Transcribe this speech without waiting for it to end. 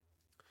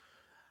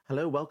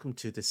Hello, welcome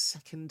to the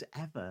second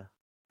ever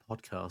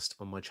podcast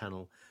on my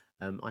channel.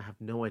 I have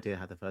no idea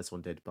how the first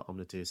one did, but I'm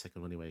going to do a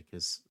second one anyway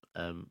because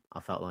I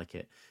felt like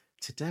it.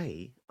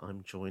 Today,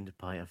 I'm joined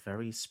by a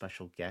very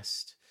special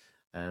guest.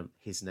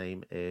 His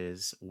name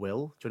is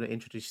Will. Do you want to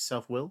introduce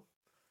yourself, Will?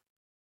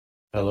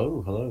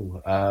 Hello,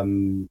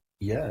 hello.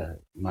 Yeah,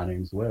 my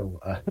name's Will.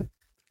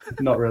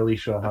 Not really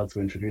sure how to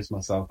introduce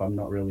myself. I'm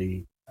not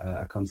really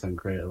a content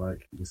creator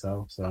like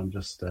yourself, so I'm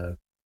just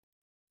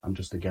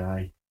a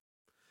guy.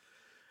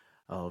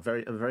 Oh, a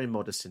very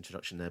modest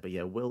introduction there, but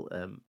yeah, Will.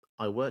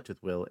 I worked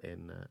with Will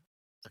in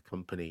a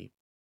company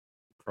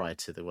prior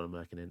to the one I'm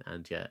working in,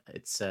 and yeah,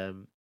 it's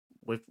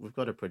we've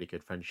got a pretty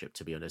good friendship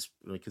to be honest.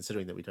 I mean,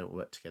 considering that we don't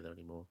work together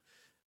anymore,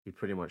 we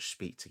pretty much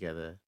speak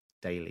together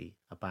daily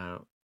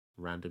about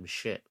random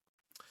shit.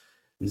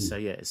 Mm. So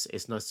yeah,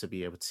 it's nice to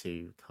be able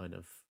to kind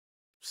of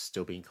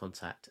still be in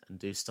contact and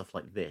do stuff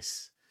like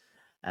this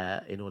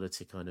in order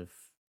to kind of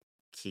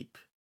keep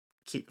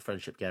keep the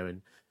friendship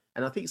going.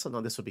 And I think something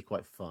like this would be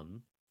quite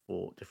fun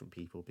for different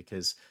people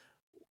because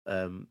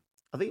um,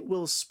 I think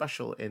Will's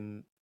special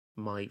in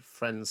my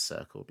friends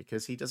circle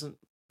because he doesn't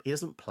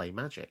play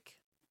Magic,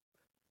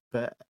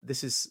 but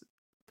this is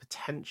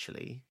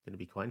potentially going to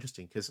be quite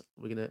interesting because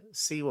we're going to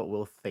see what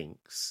Will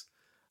thinks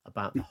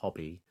about the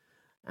hobby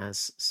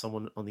as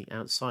someone on the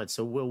outside.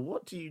 So, Will,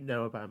 what do you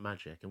know about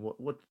Magic, and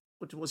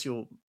what's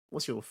your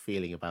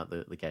feeling about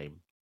the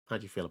game? How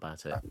do you feel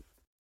about it?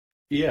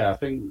 Yeah, I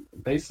think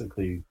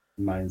basically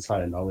my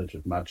entire knowledge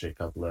of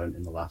magic I've learned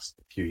in the last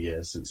few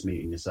years since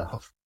meeting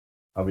yourself.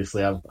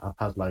 Obviously, I've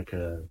had like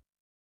a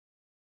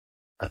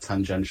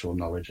tangential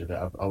knowledge of it.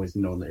 I've always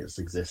known that it's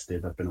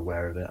existed. I've been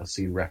aware of it. I've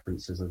seen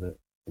references of it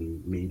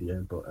in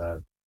media, but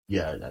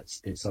yeah,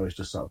 it's always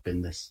just sort of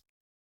been this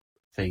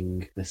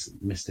thing, this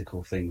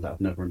mystical thing that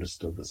I've never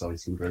understood. That's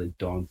always seemed really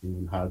daunting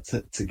and hard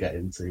to get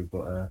into.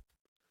 But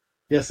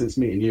yeah, since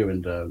meeting you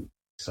and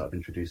sort of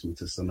introduced me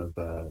to some of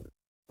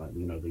like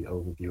the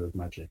overview of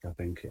Magic, I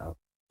think I've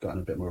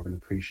gotten a bit more of an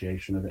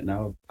appreciation of it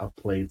now. I've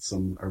played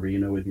some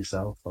Arena with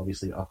yourself,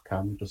 obviously off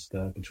cam, just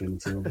between the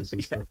two of us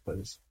and Yeah, stuff. But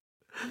it's,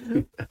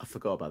 I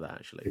forgot about that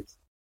actually. it's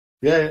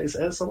yeah, it's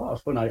a lot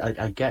of fun.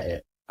 I get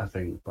it. I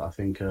think, but I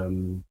think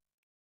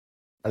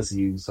as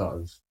you sort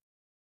of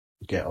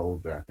get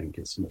older, I think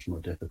it's much more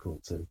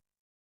difficult to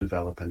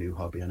develop a new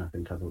hobby. And I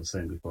think, as I was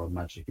saying before,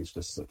 magic is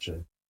just such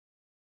an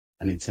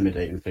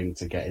intimidating thing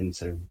to get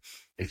into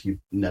if you've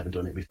never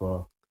done it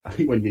before. I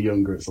think when you're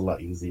younger, it's a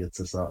lot easier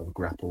to sort of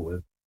grapple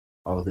with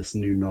all this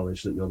new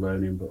knowledge that you're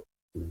learning. But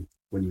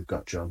when you've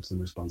got jobs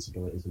and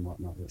responsibilities and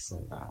whatnot, it's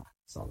like,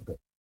 it's all a bit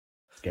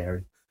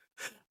scary.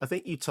 I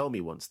think you told me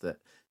once that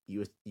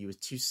you were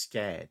too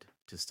scared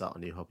to start a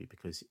new hobby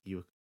because you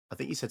were. I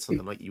think you said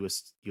something like you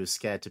were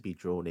scared to be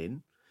drawn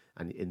in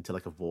and into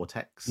like a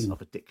vortex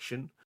of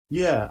addiction.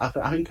 Yeah, I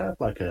think I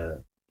have like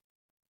an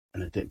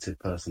addictive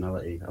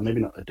personality. Or maybe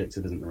not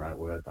addictive isn't the right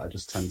word, but I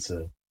just tend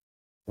to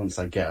once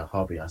I get a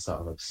hobby, I sort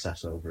of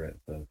obsess over it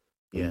for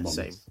Yeah,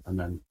 same. months, and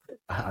then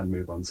I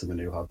move on to the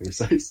new hobby.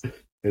 So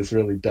it's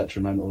really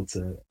detrimental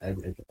to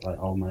like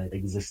all my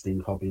existing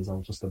hobbies.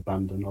 I'll just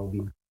abandon all of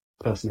my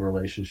personal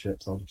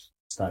relationships. I'll just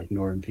start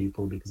ignoring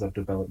people because I've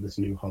developed this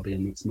new hobby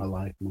and it's my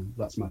life. And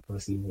that's my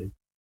personality.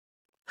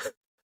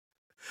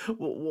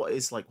 What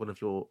is like one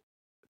of your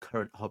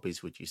current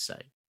hobbies? Would you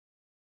say?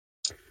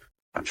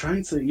 I'm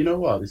trying to, you know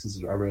what? This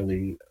is a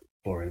really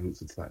boring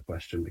answer to that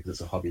question because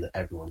it's a hobby that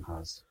everyone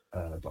has.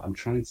 But I'm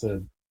trying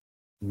to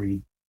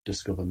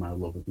rediscover my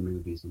love of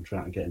movies. I'm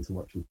trying to get into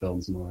watching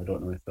films more. I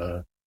don't know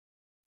if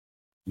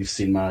you've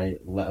seen my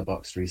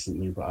letterbox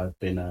recently, but I've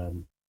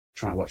been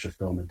trying to watch a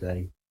film a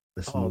day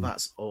this Oh, month.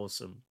 that's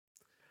awesome.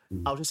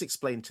 Mm. I'll just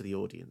explain to the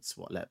audience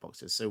what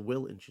Letterboxd is. So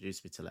Will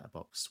introduced me to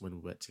Letterboxd when we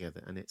worked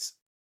together, and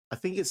I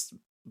think it's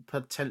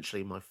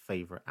potentially my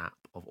favorite app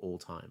of all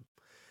time,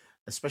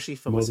 especially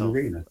for More than myself.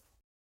 Arena.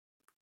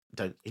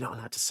 Don't You're not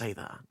allowed to say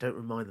that. Don't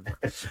remind them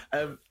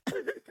that.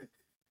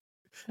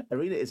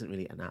 Arena isn't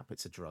really an app;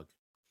 it's a drug.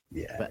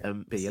 Yeah,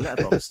 But your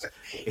Letterboxd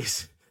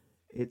is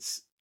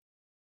it's.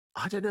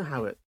 I don't know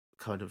how it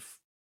kind of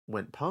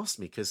went past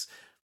me because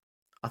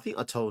I think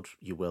I told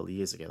you, Will,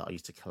 years ago that I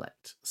used to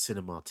collect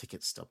cinema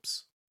ticket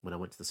stubs when I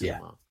went to the yeah,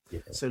 cinema. yeah.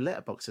 So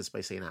Letterboxd is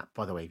basically an app.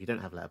 By the way, if you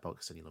don't have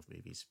Letterboxd and you love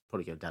movies,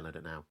 probably go and download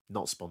it now.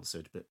 Not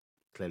sponsored, but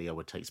clearly I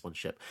would take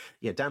sponsorship.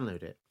 Yeah,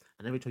 download it.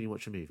 And every time you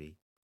watch a movie,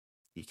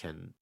 you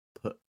can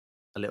put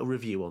a little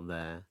review on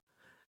there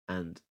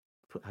and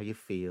put how you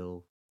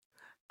feel.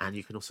 And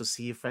you can also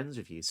see your friends'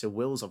 reviews. So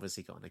Will's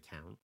obviously got an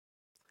account.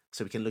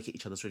 So we can look at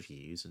each other's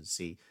reviews and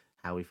see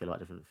how we feel about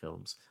different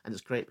films. And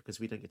it's great because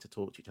we don't get to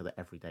talk to each other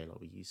every day like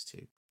we used to.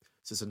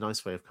 So it's a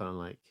nice way of kind of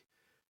like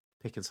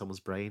picking someone's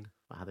brain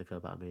about how they feel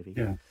about a movie.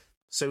 Yeah.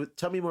 So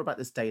tell me more about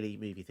this daily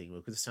movie thing, Will,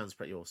 because this sounds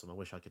pretty awesome. I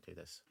wish I could do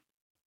this.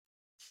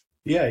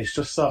 Yeah, it's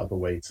just sort of a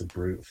way to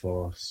brute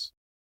force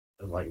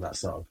like that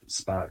sort of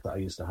spark that I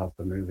used to have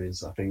for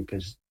movies. I think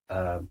as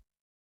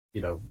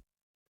you know,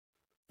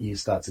 you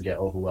start to get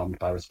overwhelmed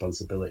by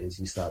responsibilities,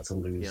 you start to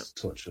Yeah. lose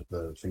touch of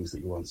the things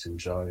that you once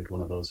enjoyed.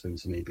 One of those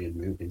things for me being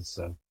movies.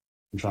 So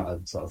I'm trying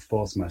to sort of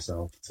force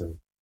myself to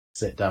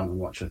sit down and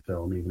watch a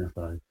film, even if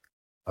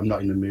I'm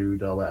not in the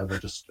mood or whatever.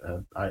 Just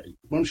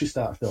once you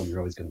start a film, you're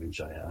always going to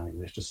enjoy it. Aren't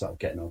you? It's just sort of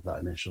getting over that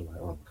initial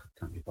like, oh, I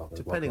can't be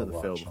bothered. What Depending do I on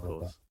the film, watch? of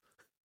course.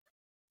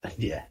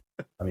 Yeah,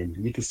 I mean,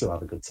 you can still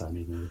have a good time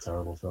even with a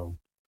terrible film.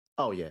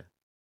 Oh yeah,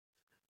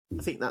 I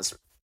Mm. think that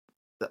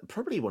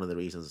probably one of the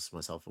reasons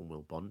myself and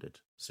Will bonded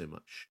so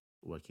much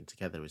working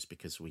together is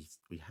because we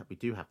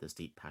do have this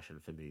deep passion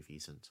for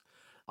movies, and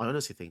I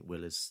honestly think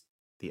Will is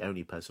the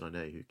only person I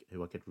know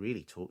who I could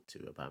really talk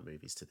to about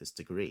movies to this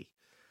degree.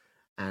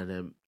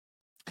 And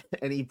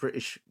any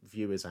British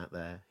viewers out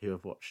there who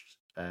have watched,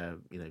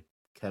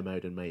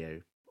 Kermode and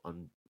Mayo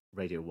on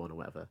Radio One or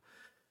whatever,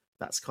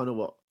 that's kind of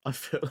what I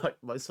feel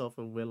like myself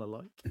and Will are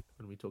like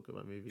when we talk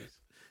about movies.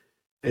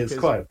 It's Because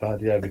quite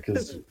bad, yeah,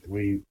 because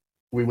we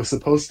were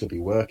supposed to be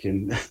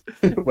working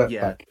went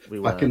yeah, we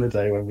back in were. the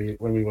day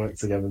when we worked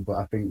together, but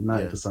I think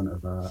Yeah, 90%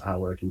 of our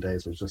working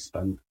days was just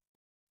spent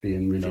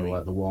being, reviewing.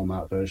 like the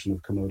Walmart version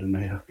of Commode and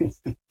Mayo.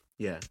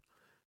 Yeah,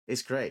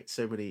 it's great.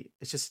 So many.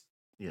 It's just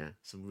yeah,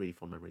 some really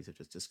fond memories of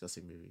just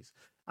discussing movies.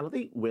 And I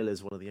think Will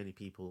is one of the only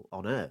people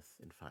on Earth,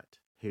 in fact,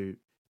 who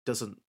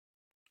doesn't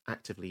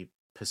actively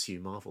pursue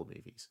Marvel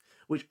movies,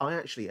 which I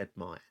actually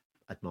admire.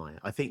 Admire.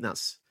 I think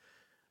that's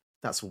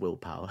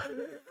willpower.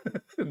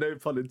 No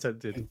pun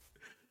intended.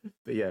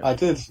 But yeah, I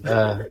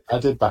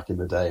did back in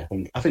the day.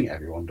 I think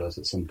everyone does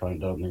at some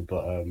point, don't they?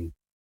 But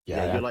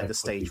yeah, you're yeah, like I the quickly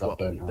stage got what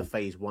burnt the out.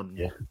 phase one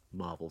Yeah,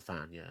 Marvel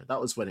fan. Yeah, that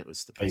was when it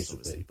was the best,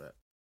 obviously. basically. But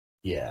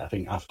Yeah, I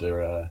think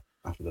after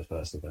the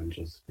first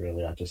Avengers,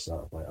 really, I just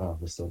sort of like, oh,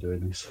 we're still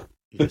doing this.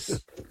 you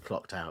just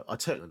clocked out. I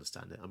totally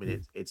understand it. I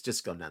mean, it's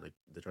just gone down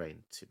the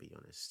drain. To be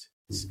honest,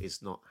 Mm.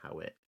 it's not how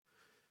it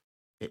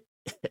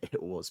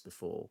it was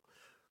before.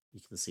 You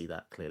can see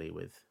that clearly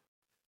with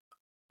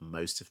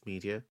most of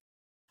media.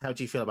 How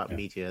do you feel about Yeah.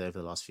 media over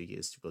the last few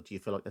years? Do you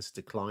feel like there's a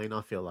decline?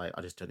 I feel like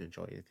I just don't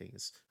enjoy anything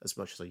as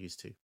much as I used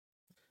to.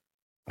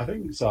 I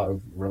think sort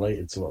of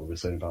related to what we were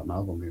saying about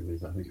Marvel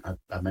movies, I think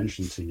I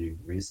mentioned to you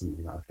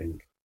recently that I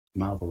think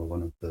Marvel are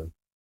one of the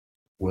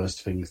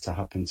worst things to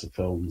happen to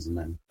films and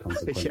then Yeah,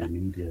 consequently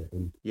media.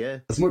 And yeah.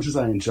 as much as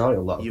I enjoy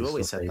a lot of You the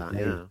always stuff said they've that,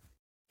 made,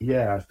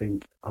 yeah. yeah, I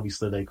think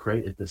obviously they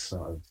created this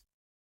sort of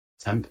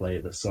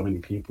template that so many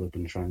people have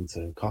been trying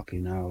to copy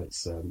now.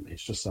 It's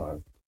just sort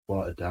of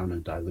watered down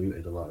and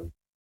diluted a lot of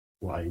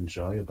what I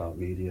enjoy about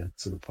media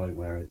to the point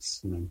where I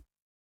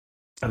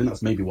think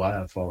that's maybe why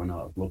I've fallen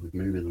out of love with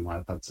movies and why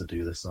I've had to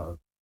do this sort of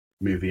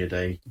movie a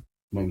day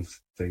month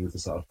thing to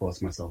sort of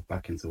force myself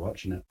back into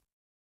watching it.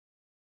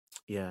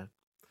 Yeah.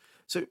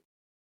 So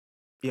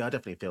yeah, I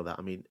definitely feel that.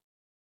 I mean,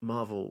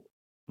 Marvel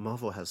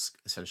Marvel has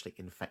essentially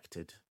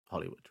infected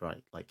Hollywood,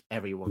 right? Like Mm.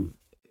 everyone,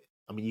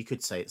 I mean, you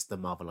could say it's the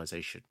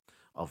Marvelization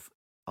of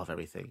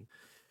everything,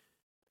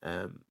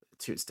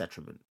 to its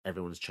detriment.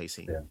 Everyone's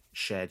chasing Yeah.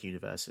 shared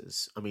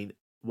universes. I mean,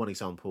 one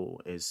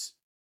example is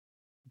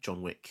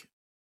John Wick,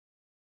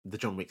 the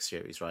John Wick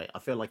series, right? I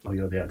feel like Oh,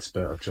 you're the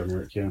expert of John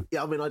Wick, yeah.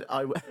 yeah, I mean,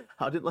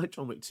 I didn't like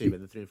John Wick 2, but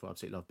the 3 and 4 I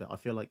absolutely loved, but I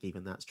feel like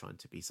even that's trying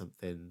to be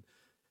something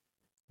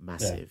Yeah.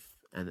 massive,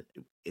 and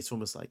it's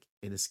almost like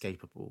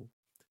inescapable.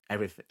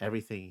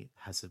 Everything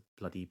has a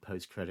bloody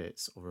post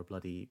credits or a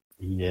bloody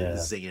Yeah.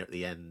 zinger at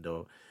the end,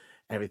 or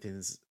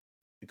everything's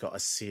got a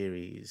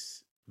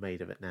series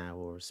made of it now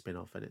or a spin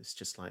off, and it's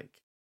just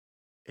like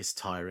it's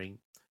tiring.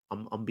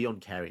 I'm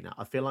beyond caring now.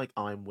 I feel like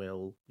I'm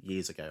Will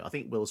years ago. I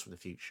think Will's from the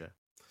future.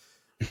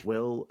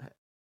 Will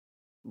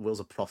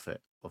Will's a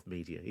prophet of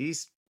media.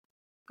 He's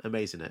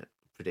amazing at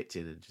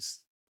predicting and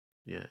just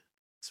yeah,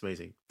 it's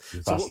amazing.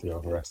 You So what? vastly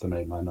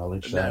overestimate my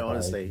knowledge there, No, but I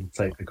honestly,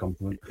 take the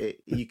compliment.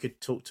 you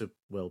could talk to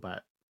Will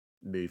about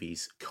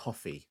movies,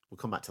 coffee. We'll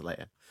come back to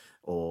later,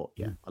 or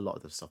yeah, Mm. a lot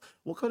of the stuff.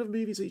 What kind of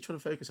movies are you trying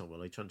to focus on?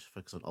 Will, are you trying to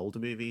focus on older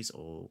movies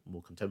or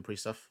more contemporary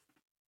stuff?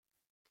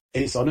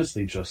 It's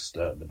honestly just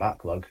the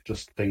backlog,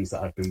 just things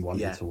that I've been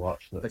wanting Yeah, to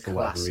watch the that for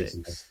whatever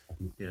reason. classics.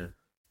 Yeah,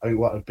 I think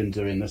what I've been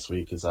doing this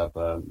week is I've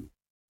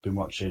been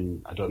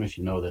watching, I don't know if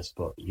you know this,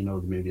 but you know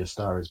the movie A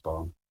Star is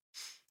Born?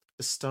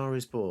 A Star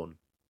Is Born.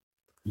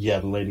 Yeah,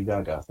 the Lady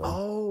Gaga film.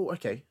 Oh,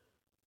 okay.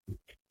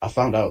 I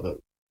found out that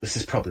this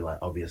is probably like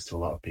obvious to a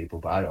lot of people,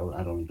 but I'd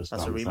only just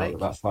That's a found this out that remake.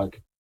 that's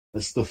like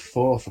it's the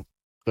fourth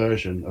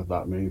version of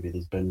that movie.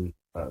 There's been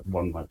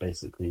one like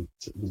basically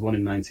there's one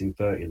in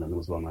 1930, and then there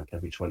was one like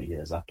every 20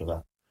 years after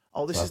that.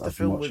 Oh, So this is the I've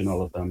been film watching with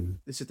all of them.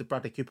 this is the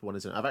Bradley Cooper one,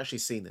 isn't it? I've actually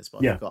seen this, but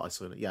I Yeah. forgot I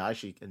saw it. Yeah, I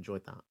actually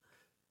enjoyed that.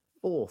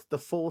 The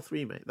fourth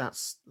remake.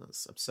 That's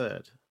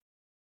absurd.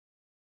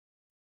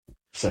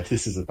 So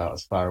this is about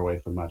as far away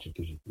from magic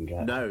as you can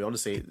get. No,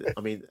 honestly,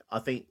 I mean, I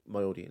think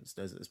my audience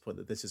knows at this point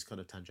that this is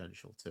kind of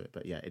tangential to it.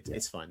 But yeah, Yeah.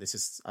 it's fine. This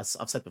is, as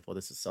I've said before,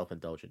 this is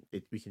self-indulgent.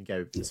 We can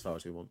go Yeah. as far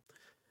as we want.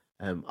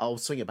 I'll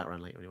swing it back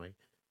around later anyway.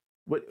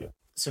 What, Yeah.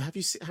 so have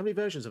you seen, how many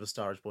versions of A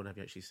Star Is Born have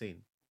you actually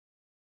seen?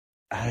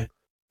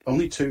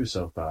 Only two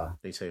so far.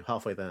 Me too.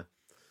 Halfway there.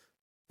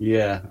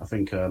 Yeah, I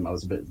think I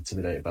was a bit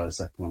intimidated by the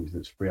second one because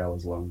it's 3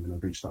 hours long, and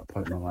I've reached that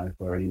point in my life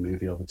where any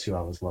movie over 2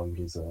 hours long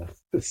is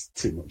it's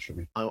too much for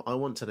me. I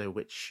want to know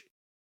which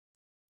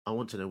I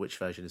want to know which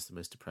version is the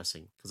most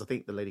depressing, because I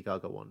think the Lady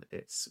Gaga one,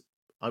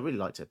 I really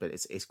liked it, but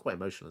it's quite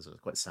emotional, isn't it?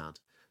 It's quite sad.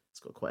 It's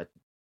got quite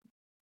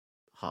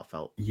a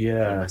heartfelt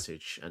kind of Yeah,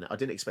 message, and I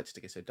didn't expect it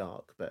to get so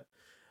dark. But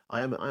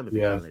I am a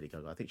big fan yeah, of Lady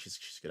Gaga. I think she's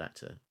a good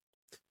actor,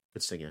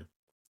 good singer,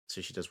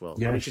 so she does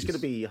well. I yeah. mean, she's going to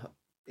be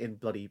in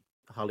bloody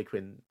Harley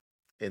Quinn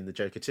in the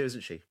Joker too,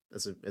 isn't she?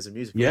 As a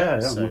musical,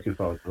 Yeah, I'm so looking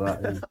forward to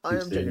that. Yeah. I Keep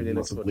am genuinely seeing looking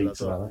lots of forward to that as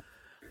leaks well. about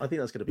I think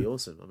that's going to be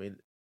awesome. I mean,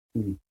 it.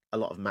 Mm. a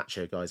lot of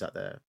macho guys out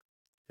there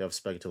who I've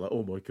spoken to are like,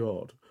 oh my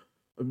god,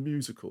 a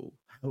musical.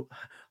 How,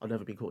 I've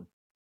never been caught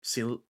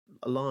seen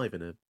alive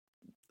in a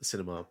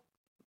cinema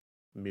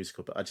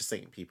musical, but I just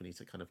think people need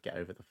to kind of get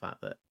over the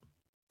fact that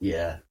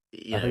Yeah,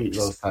 you I know you think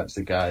those just types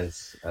of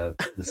guys are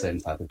the same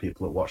type of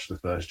people that watch the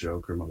first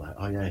Joker and are like,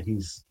 "Oh yeah,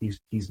 he's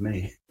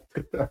me."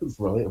 That's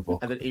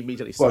relatable. and then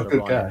immediately What a started a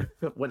good guy.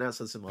 riot. Went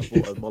outside the cinema,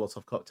 bought a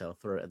Molotov cocktail,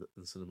 threw it at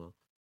the cinema.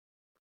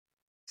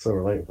 So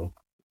relatable.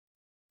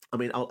 I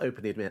mean, I'll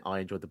openly admit I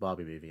enjoyed the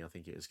Barbie movie. I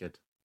think it was good.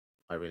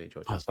 I really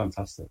enjoyed it. That's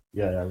fantastic.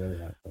 Yeah, I really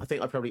like I that.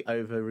 think I probably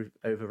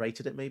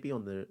overrated it maybe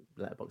on the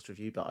Letterboxd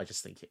review, but I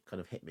just think it kind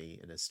of hit me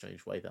in a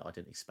strange way that I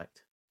didn't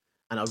expect,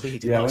 and I really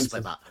did Yeah, not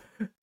expect that.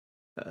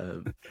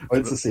 I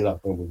went to see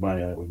that film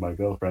with my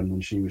girlfriend,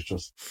 and she was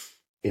just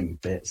in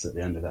bits at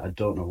the end of it. I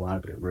don't know why,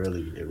 but it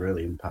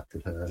really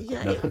impacted her.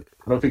 Yeah,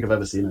 I don't think I've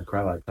ever seen her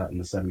cry like that in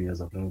the 7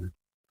 years I've known her.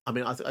 I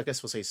mean, I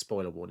guess we'll say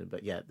spoiler warning,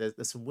 but yeah,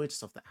 there's some weird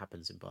stuff that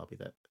happens in Barbie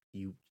that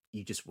you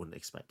just wouldn't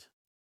expect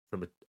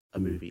from a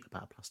Mm. movie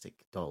about a plastic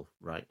doll,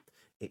 right?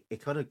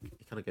 It kind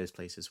of goes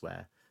places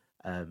where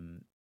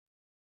um,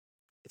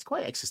 it's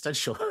quite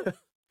existential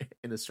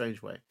in a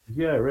strange way.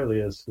 Yeah, it really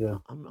is. Yeah.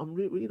 I'm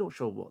really not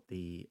sure what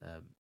the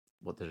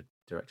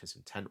director's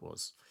intent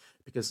was,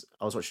 because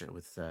I was watching it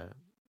with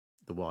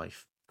the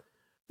wife,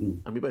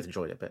 Mm. and we both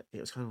enjoyed it, but it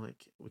was kind of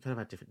like we kind of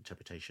had different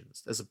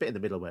interpretations. There's a bit in the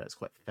middle where it's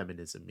quite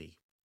feminism-y,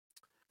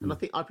 and I Mm.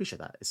 think I appreciate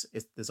that.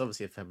 There's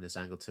obviously a feminist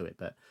angle to it,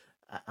 but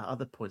at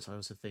other points, I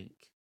also think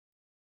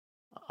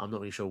I'm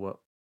not really sure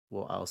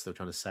what else they're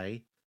trying to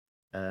say.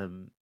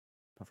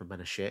 Apart from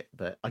men are shit,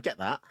 but I get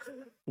that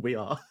we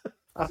are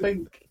I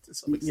think, to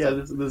some yeah, extent.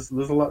 there's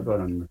a lot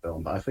going on in the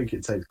film, but I think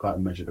it takes quite a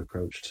measured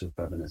approach to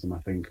feminism. I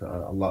think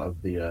a lot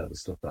of the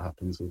stuff that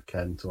happens with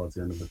Ken towards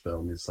the end of the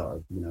film is sort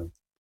of,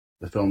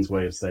 the film's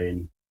way of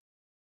saying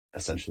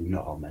essentially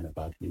not all men are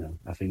bad.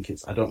 I think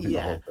I don't think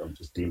the Yeah, whole film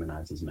just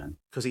demonizes men,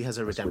 because he has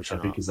a which I redemption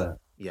think arc. is a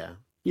Yeah,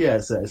 yeah,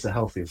 it's a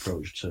healthy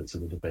approach to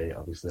the debate.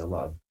 Obviously, a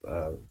lot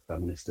of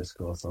feminist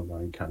discourse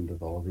online can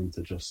devolve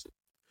into just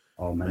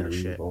all men men are are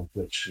shit. evil,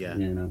 which Yeah,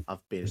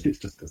 I've it been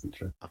just isn't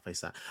true. I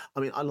face that. I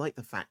mean, I like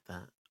the fact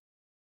that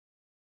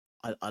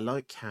I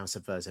like how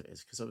subversive it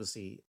is, because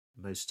obviously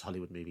most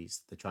Hollywood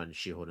movies they try and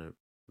shoehorn a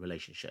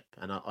relationship,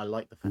 and I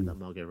like the fact Mm. that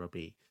Margot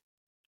Robbie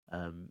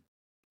um,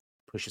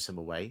 pushes him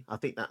away. I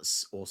think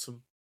that's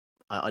awesome.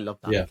 I love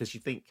that, Yeah, because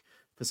you think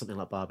for something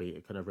like Barbie,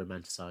 it kind of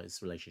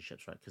romanticizes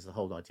relationships, right? Because the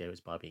whole idea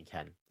is Barbie and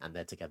Ken, and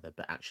they're together,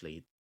 but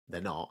actually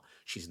they're not.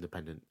 She's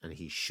independent, and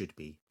he should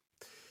be.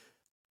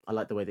 I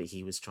like the way that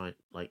he was trying,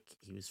 like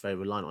he was very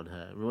reliant on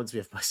her. It reminds me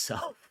of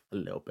myself a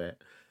little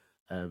bit,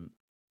 um,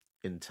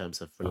 in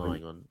terms of I think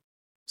relying on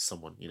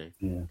someone, yeah,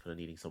 kind of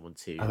needing someone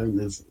I to think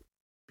there's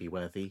be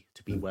worthy,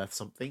 to be worth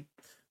something.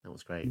 That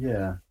was great.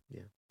 yeah.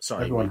 Yeah.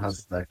 Sorry, what Everyone you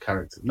has their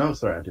character. No,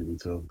 sorry, I didn't mean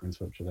to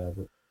interrupt you there,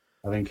 but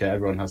I think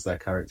everyone has their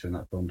character in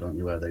that film, don't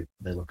you? Where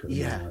they look at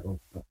them and Yeah. they're like, "Oh,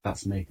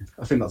 that's me."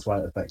 I think that's why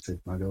it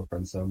affected my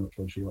girlfriend so much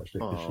when she watched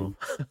it, because Oh, she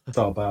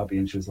saw Barbie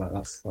and she was like,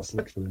 "That's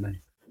literally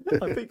me."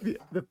 I think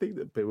the thing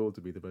that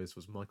bewildered me the most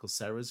was Michael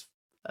Cera's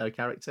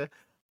character.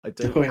 I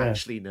don't Oh yeah,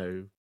 actually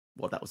know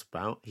what that was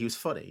about. He was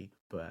funny,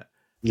 but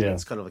yeah.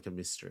 it's kind of like a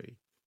mystery.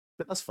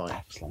 But that's fine.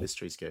 I just like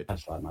Mystery's good. I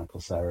just like Michael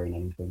Cera and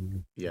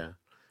anything. Yeah.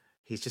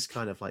 He's just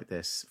kind of like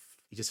this.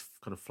 He just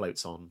kind of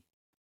floats on.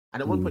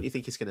 And at one point, Mm. you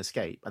think he's going to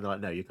escape, and they're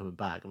like, "No, you're coming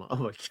back." I'm like, "Oh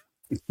my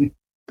god,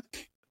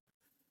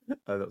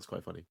 oh, that was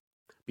quite funny."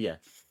 But yeah,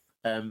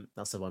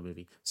 that's the one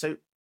movie. So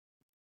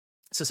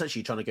essentially,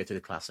 you're trying to go through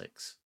the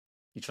classics.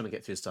 You're trying to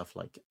get through stuff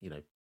like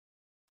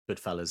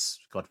Goodfellas,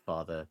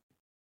 Godfather,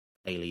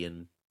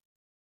 Alien.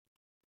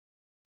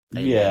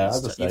 Yeah, Aliens.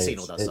 as I say, You've seen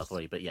all that stuff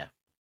already, but yeah,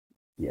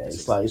 this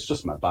it's is like it's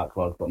just my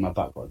backlog, but my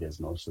backlog is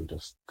mostly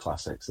just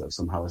classics that have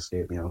somehow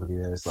escaped me over the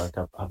years. Like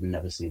I've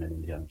never seen an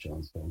Indiana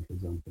Jones film, for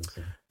example.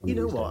 So one you of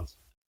know these what? days.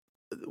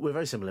 We're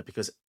very similar,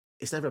 because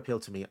it's never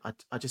appealed to me.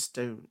 I just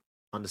don't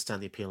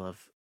understand the appeal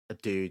of a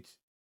dude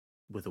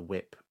with a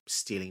whip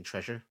stealing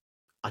treasure.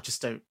 I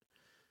just don't.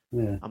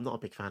 Yeah, I'm not a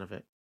big fan of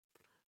it.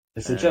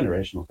 it's a Um,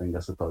 generational thing, I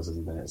suppose,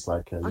 isn't it? It's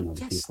like I the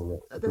guess people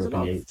that grew there's a up in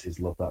lot the of '80s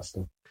love that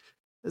stuff.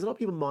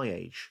 people my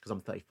age, because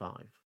I'm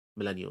 35,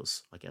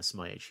 millennials, I guess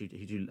my age, who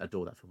do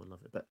adore that film and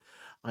love it. But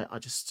I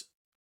just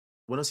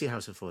when I see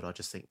Harrison Ford, I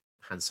just think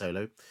Han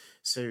Solo.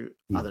 So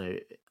I Mm. don't know.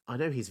 I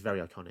know he's very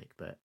iconic,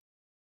 but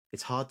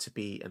it's hard to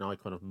be an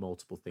icon of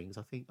multiple things.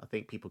 I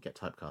think people get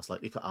typecast.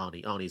 Like look at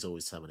Arnie. Arnie's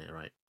always Terminator,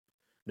 right?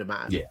 No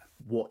matter Yeah.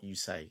 what you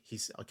say,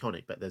 he's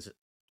iconic. But there's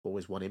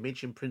always one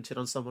image imprinted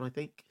on someone, I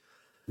think.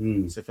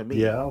 Mm. So for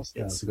Yeah,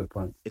 me, that's a good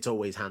point. it's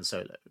always Han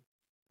Solo.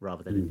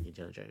 rather than in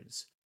Indiana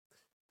Jones.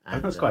 I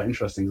think And that's quite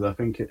interesting because I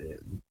think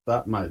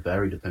that might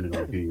vary depending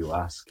on who you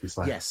ask. It's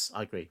like, yes,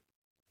 I agree.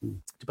 hmm,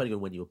 Depending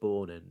on when you were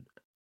born and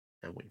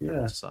what your yeah,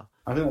 preferences are.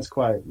 I think that's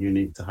quite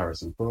unique to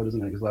Harrison Ford,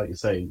 isn't it? Because, like you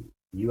say,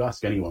 you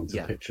ask anyone to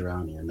Yeah, picture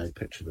Arnie and they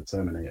picture the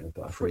Terminator,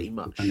 but I pretty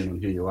think depending much.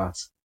 on who you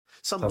ask,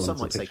 tell them Some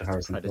to might say picture it's the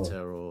Harrison Ford.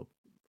 Predator,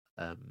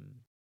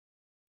 um,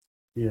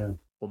 Yeah,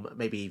 or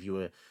maybe if you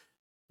were,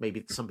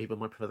 maybe some people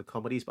might prefer the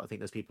comedies, but I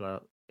think those people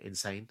are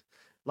insane.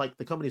 Like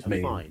the comedies I were mean,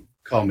 fine.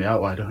 call me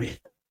out, why don't you?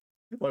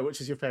 Wait,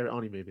 which is your favorite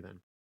Arnie movie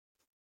then?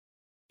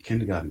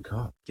 Kindergarten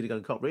Cop.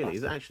 Kindergarten Cop, really?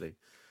 Is That's it it. actually?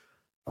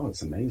 Oh,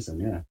 it's amazing.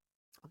 Yeah,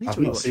 I need to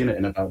I've not rewatch seen it. it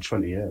in about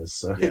 20 years,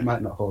 so it Yeah,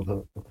 might not hold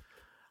up.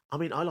 I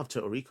mean, I love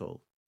Total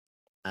Recall,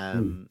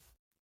 Hmm. um,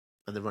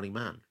 and The Running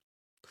Man,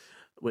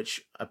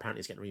 which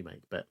apparently is getting a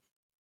remake, but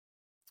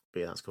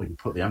yeah, that's We cool.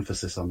 put the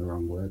emphasis on the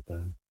wrong word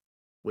there.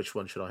 Which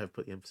one should I have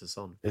put the emphasis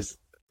on? It's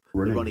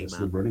The running. Running It's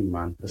the Man. running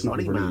man. It's The not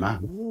the Running running Man.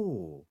 man.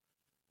 Ooh,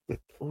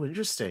 oh,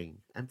 interesting.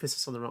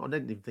 Emphasis on the wrong. I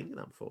didn't even think of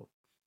that before.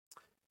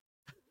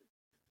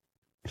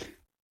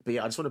 But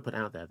yeah, I just want to put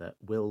out there that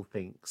Will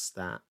thinks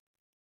that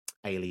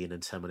Alien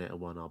and Terminator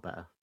 1 are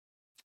better.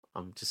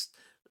 I'm just,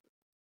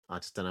 I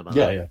just don't know about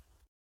Yeah, that. yeah.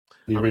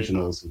 The I mean,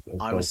 originals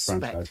of I both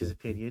respect his franchises.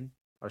 opinion.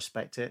 I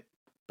respect it,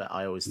 but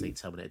I always Hmm. think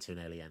Terminator 2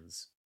 and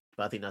Aliens.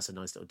 But I think that's a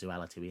nice little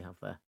duality we have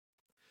there.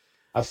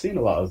 I've seen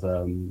a lot of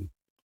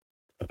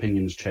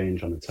opinions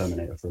change on the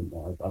Terminator front.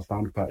 I've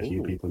found quite a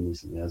few Ooh, people in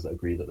recent years that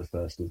agree that the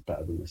first is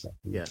better than the second.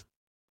 yeah.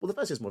 Well, the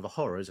first is more of a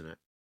horror, isn't it?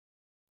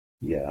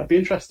 Yeah, I'd be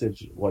interested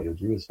what your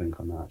viewers think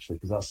on that actually,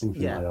 because that's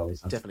something Yeah, I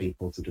always ask definitely.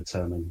 people to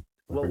determine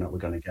whether or Well, not we're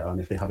going to get on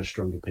if they have a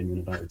strong opinion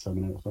about the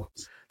Terminator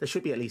films. there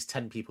should be at least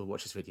 10 people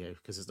watch this video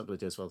because it's not going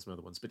to do as well as some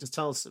other ones. But just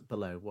tell us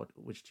below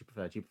which do you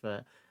prefer? Do you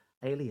prefer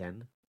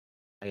Alien,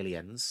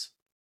 Aliens,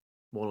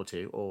 1 or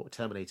 2, or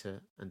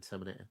Terminator and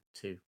Terminator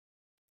 2?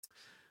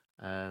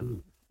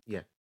 Hmm.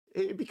 Yeah,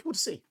 it'd be cool to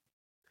see.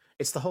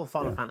 It's the whole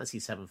Final Yeah. Fantasy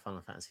 7,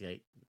 Final Fantasy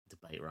 8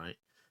 debate, right?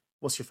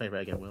 What's your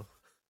favorite again, Will?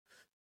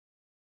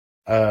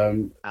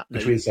 No,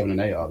 Between 7 and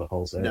 8 are the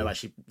whole no, series.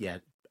 actually, yeah,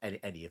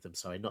 any of them.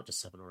 Sorry, not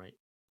just 7 or 8.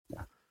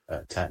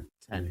 Yeah. 10.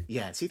 10. Really.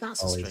 Yeah, see,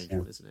 that's a Always, strange yeah.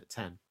 one, isn't it?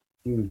 10.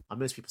 Hmm.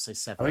 Most people say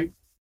I 7. think,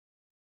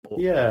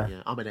 Or, yeah.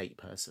 yeah, I'm an 8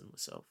 person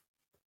myself.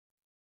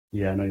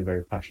 Yeah, I know you're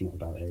very passionate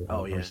about it.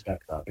 Oh, I yeah.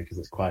 respect that because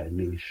it's quite a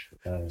niche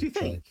Do you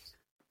think? choice.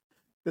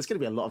 There's going to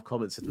be a lot of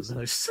comments in the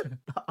post.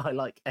 I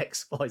like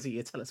X, Y, Z.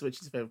 You tell us which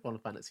is your favorite Final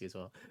Fantasy as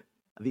well.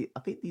 I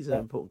think these are Yeah.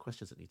 important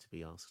questions that need to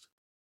be asked.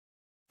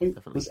 I think,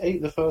 Definitely. was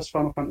 8 the first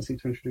Final Fantasy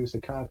to introduce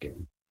a card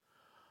game?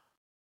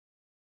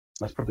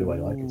 That's probably why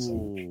you like it so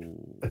much.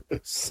 Ooh.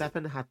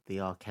 7 had the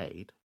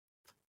arcade,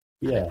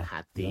 and it Yeah,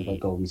 had the the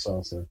Golden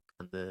Saucer.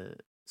 and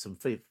some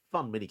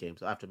fun mini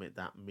games. I have to admit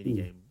that mini Hmm.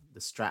 game,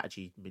 the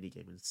strategy mini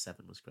game in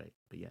 7 was great.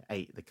 But yeah,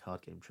 8, the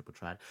card game Triple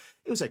Triad,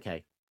 it was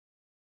okay.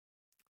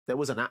 There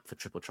was an app for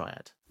Triple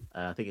Triad.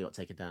 I think it got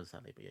taken down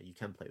sadly, but yeah, you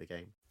can play the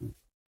game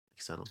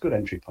external. It's a good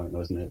entry point,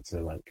 though, isn't it,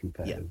 to like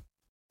Yeah. competitive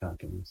card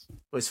games?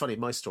 Well, it's funny.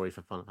 My story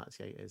for Final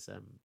Fantasy 8 is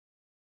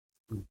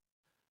Hmm.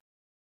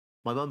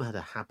 my mum had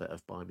a habit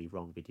of buying me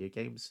wrong video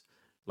games.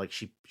 Like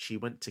she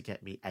went to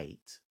get me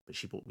 8, but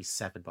she bought me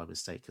 7 by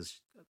mistake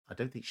because I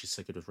don't think she's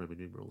so good with Roman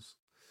numerals.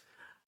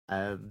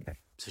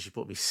 So she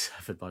bought me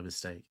 7 by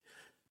mistake.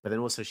 But then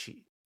also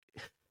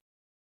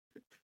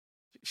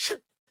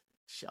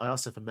I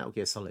asked her for Metal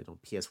Gear Solid on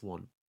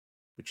PS1,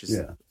 which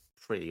is Yeah.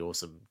 pretty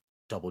awesome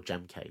double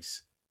gem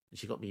case. And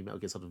she got me Metal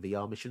Gear Solid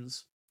VR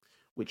missions,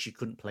 which you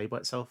couldn't play by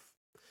itself.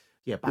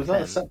 Yeah, back Was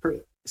that then, a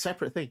separate?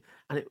 separate thing.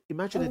 And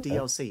imagine Oh, a okay.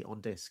 DLC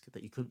on disc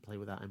that you couldn't play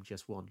without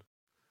MGS1.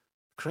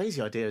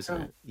 Crazy idea, isn't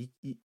Oh,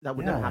 it? That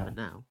would never yeah. happen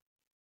now.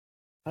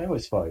 I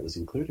always thought it was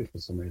included for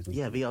some reason.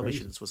 Yeah, VR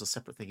Crazy. missions was a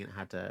separate thing. It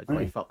had Oh,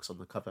 Grey yeah. Fox on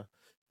the cover,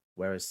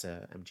 whereas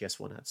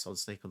MGS1 had Solid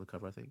Snake on the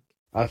cover, I think.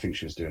 I think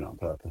she was doing it on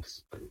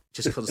purpose.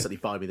 Just constantly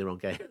buying me the wrong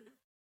game.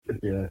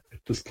 Yeah,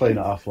 just playing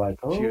it off like,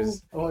 oh, She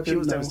was oh, I she didn't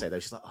was know. devastated though.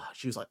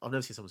 She was like, I've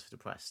never seen someone so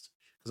depressed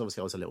because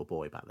obviously I was a little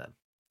boy back then,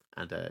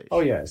 and Oh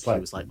yeah, it's she like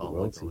was like, the oh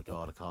world my to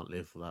god, I can't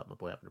live without my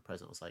boy having a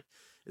present. I was like,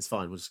 it's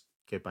fine, we'll just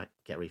go back,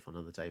 get a refund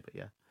another day. But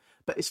yeah,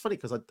 but it's funny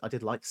because I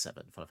did like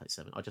 7, Final Fantasy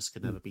 7. I just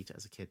could never beat it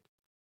as a kid.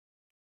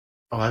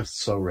 Oh, I've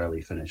so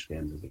rarely finished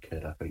games as a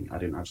kid. I think I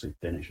didn't actually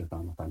finish a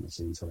Final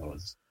Fantasy until I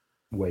was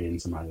way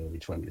into my early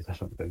 20s, I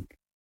don't think.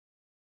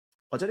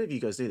 I don't know if you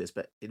guys knew this,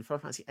 but in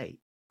Final Fantasy 8,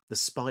 the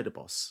spider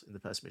boss in the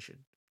first mission,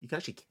 you can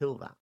actually kill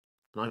that.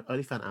 And I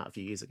only found out a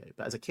few years ago.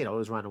 But as a kid, I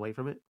always ran away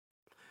from it.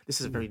 This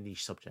is a very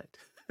niche subject.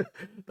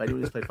 But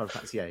anyone who's played Final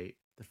Fantasy 8,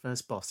 the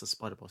first boss, the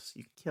spider boss,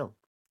 you can kill.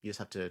 You just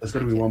have to. There's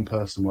going to be one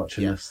person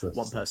watching Yeah, this.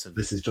 one person.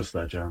 This is just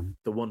their jam.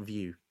 The one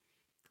view.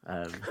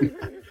 And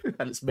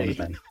it's One me. of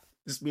them.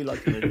 It's me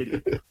liking the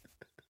video.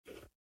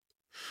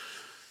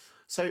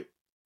 So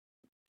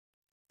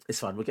it's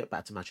fine. We'll get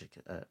back to Magic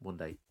one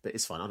day, but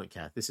it's fine. I don't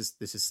care. This is.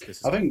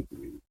 I think,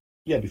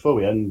 yeah. Before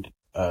we end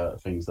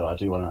things, though, I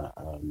do want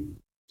to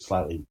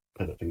slightly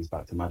pivot things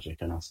back to Magic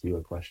and ask you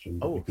a question.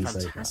 But Oh, we can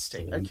save that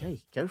fantastic. till the end.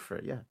 Okay, go for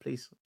it. Yeah,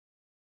 please.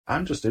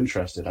 I'm just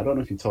interested. I don't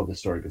know if you told this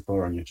story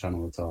before on your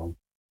channel at all.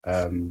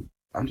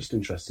 I'm just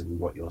interested in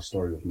what your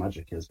story with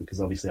magic is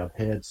because obviously I've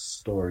heard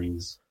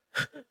stories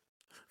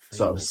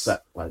sort of Fables.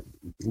 set like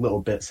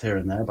little bits here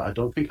and there, but I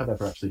don't think I've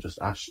ever actually just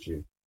asked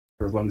you.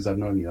 For as long as I've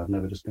known you, I've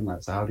never just been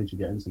like, so how did you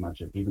get into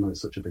magic? Even though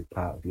it's such a big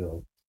part of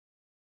your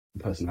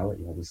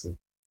personality, obviously.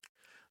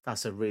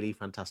 That's a really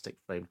fantastic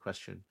framed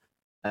question.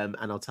 And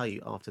I'll tell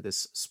you after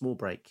this small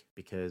break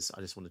because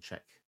I just want to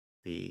check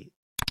the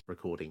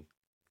recording.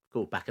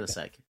 Cool, back in a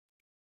sec.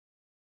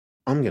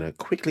 I'm going to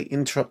quickly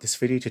interrupt this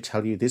video to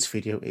tell you this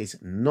video is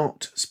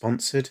not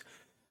sponsored.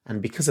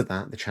 And because of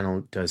that, the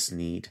channel does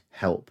need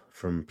help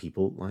from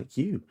people like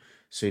you.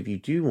 So if you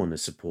do want to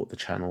support the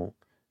channel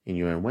in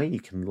your own way, you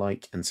can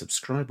like and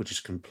subscribe, which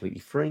is completely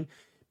free.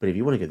 But if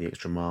you want to go the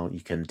extra mile,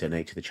 you can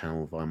donate to the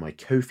channel via my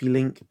Ko-fi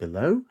link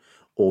below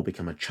or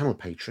become a channel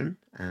patron.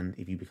 And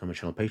if you become a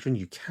channel patron,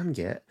 you can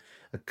get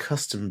a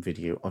custom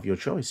video of your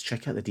choice.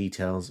 Check out the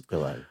details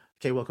below.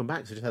 Okay, welcome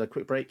back. So just had a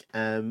quick break.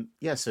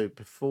 Yeah, so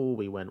before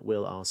we went,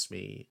 Will asked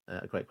me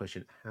a great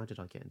question. How did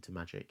I get into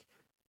magic?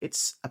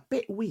 It's a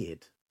bit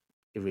weird,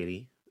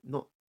 really.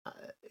 Not,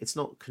 it's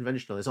not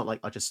conventional. It's not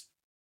like I just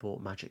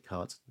bought magic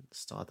cards and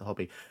started the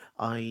hobby.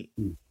 I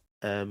Mm.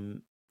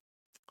 um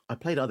I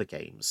played other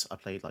games. I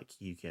played like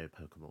Yu-Gi-Oh,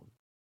 Pokemon,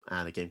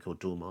 and a game called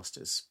Duel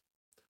Masters,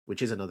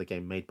 which is another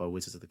game made by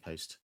Wizards of the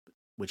Coast,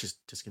 which is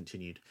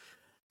discontinued.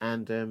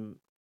 And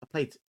I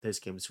played those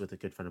games with a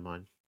good friend of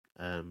mine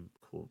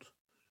called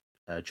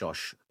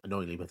Josh,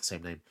 annoyingly with the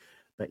same name.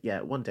 But yeah,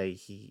 one day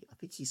I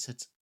think he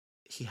said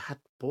he had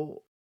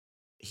bought,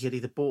 he had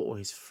either bought or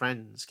his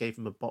friends gave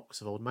him a box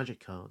of old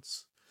magic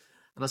cards.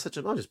 And I said to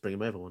him, I'll just bring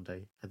him over one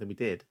day. And then we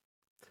did.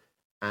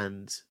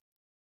 And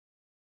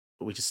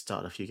we just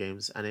started a few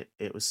games and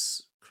it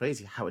was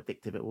crazy how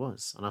addictive it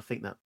was. And I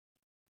think that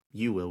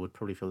you would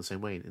probably feel the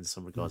same way in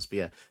some regards. But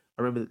yeah,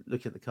 I remember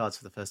looking at the cards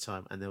for the first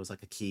time and there was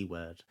like a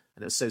keyword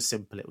and it was so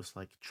simple. It was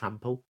like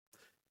trample.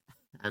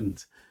 Mm.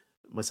 And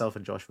myself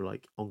and Josh were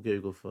like on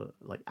Google for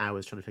like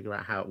hours trying to figure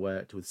out how it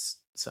worked with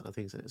certain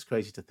things. And it's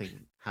crazy to think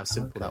how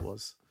simple that Okay.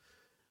 was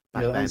Yeah,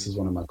 back that then. answers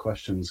one of my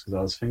questions because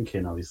I was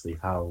thinking, obviously,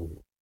 how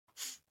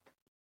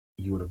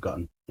you would have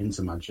gotten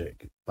into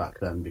magic back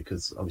then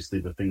because obviously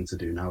the thing to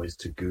do now is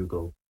to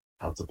Google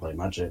how to play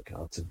magic,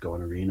 how to go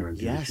on arena and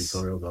do the Yes.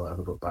 tutorials or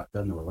whatever. But back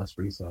then there were less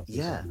resources,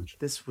 so I Yeah. imagine.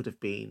 This would have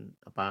been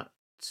about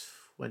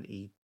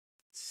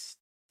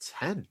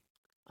 2010,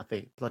 I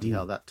think. Bloody Mm.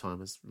 hell, that time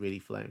has really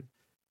flown.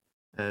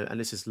 And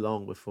this is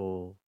long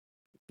before,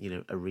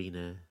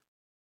 arena,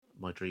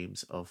 my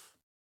dreams of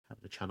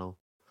having a channel.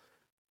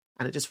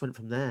 And it just went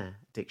from there.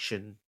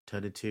 Addiction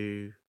turned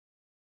into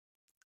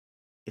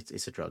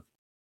it's a drug.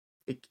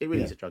 It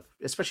really is Yeah, a drug,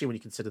 especially when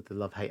you consider the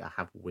love hate I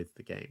have with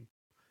the game,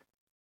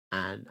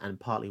 and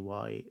partly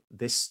why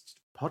this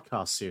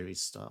podcast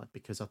series started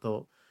because I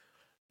thought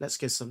let's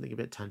get something a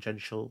bit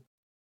tangential,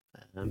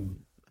 yeah.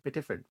 a bit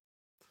different.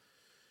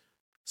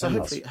 So And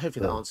that's hopefully that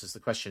the answers the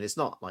question. It's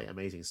not like an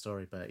amazing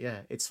story, but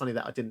yeah, it's funny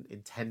that I didn't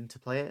intend to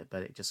play it,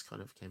 but it just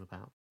kind of came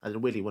about.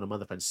 And weirdly, one of my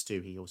other friends,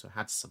 Stu, he also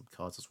had some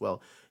cards as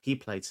well. He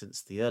played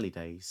since the early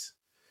days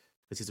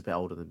because he's a bit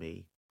older than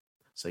me,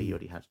 so he mm.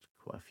 already had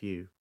quite a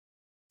few.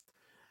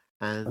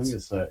 I think And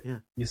it's yeah,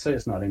 you say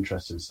it's not an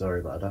interesting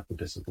story, but I'd have to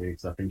disagree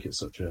because I think it's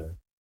such a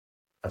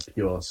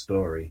pure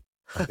story.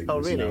 I think oh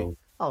there's really? no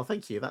Oh,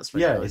 thank you. That's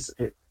very yeah,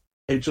 kind.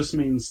 it just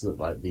means that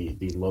like the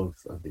love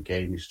of the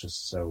game is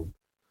just so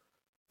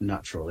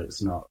natural.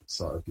 It's not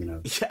sort of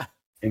Yeah,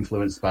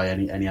 influenced by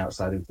any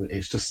outside influence.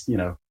 It's just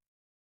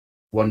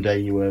one day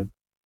you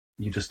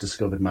just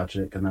discovered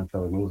magic and then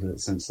fell in love with it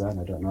since then.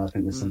 I don't know. I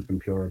think there's mm. something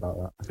pure about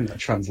that. I think that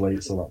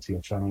translates a lot to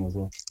your channel as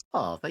well.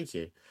 Oh, thank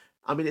you.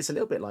 I mean, it's a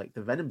little bit like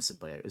the Venom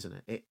symbiote, isn't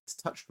it? It's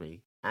touched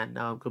me, and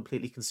now I'm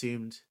completely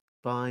consumed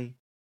by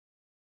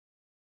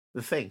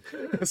the thing.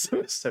 So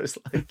it's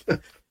like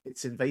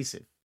it's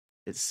invasive.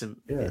 Yeah,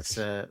 It's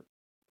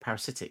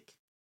parasitic.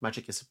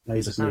 Magic now you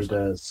is a just need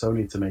parasite.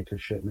 Sony to make a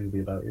shit movie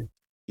about you.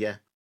 Yeah.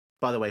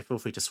 By the way, feel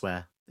free to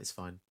swear. It's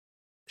fine.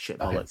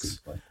 Shit I think bollocks. it's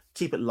fine.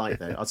 Keep it light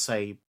though. I'd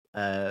say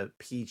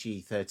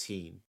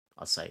PG-13.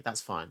 I'd say that's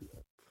fine.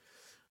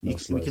 No We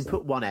slurs can then.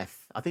 put one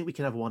F. I think we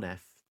can have one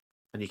F,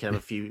 and you can have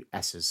a few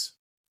S's.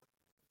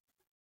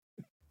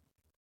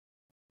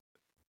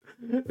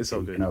 It's Okay,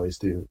 all you can good. always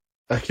do.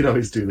 I can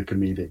always do the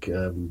comedic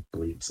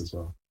bleeps as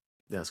well.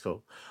 Yeah, that's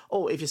cool.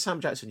 Oh, if you're Sam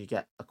Jackson, you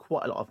get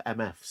quite a lot of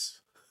MFs.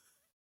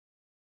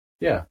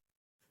 Yeah,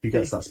 he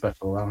gets He that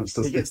special allowance,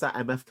 he doesn't gets that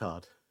MF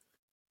card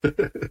he?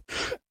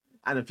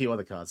 and a few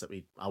other cards that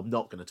I'm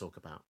not going to talk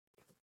about.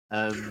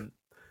 Um,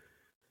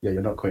 Yeah,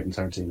 you're not Quentin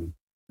Tarantino.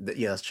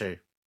 yeah, that's true.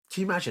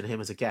 Can you imagine him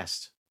as a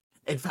guest?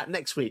 In fact,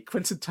 next week,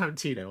 Quentin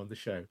Tarantino on the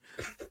show.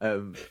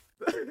 Um,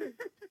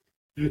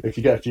 If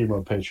you get a few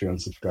more Patreon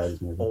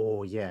subscribers, maybe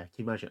oh yeah, can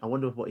you imagine? I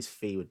wonder what his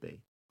fee would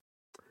be.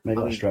 make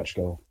I that mean, stretch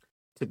goal.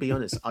 to be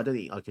honest, I don't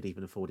think I could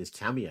even afford his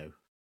cameo.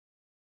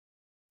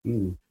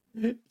 Mm.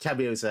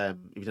 Cameos, if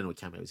you don't know what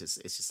cameo is,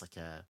 it's just like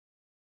a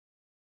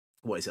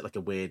what is it like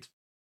a weird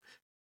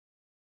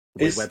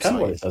It's kind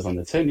of what it says on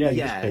the tin. Yeah, you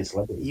just Yeah, pay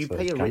celebrities you for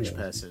pay a rich cameos.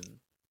 person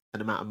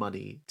an amount of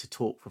money to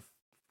talk for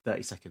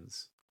 30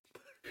 seconds.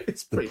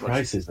 It's The pretty much.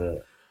 prices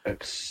are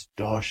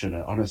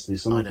extortionate. Honestly,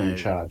 some I of them know.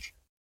 charge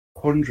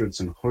hundreds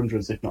and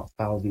hundreds, if not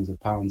thousands of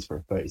pounds for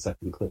a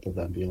 30-second clip of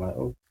them being like,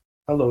 "Oh,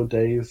 hello,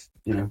 Dave,"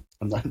 and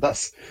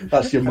that's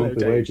your Hello, monthly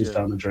Dave. wages Yeah.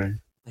 down the drain.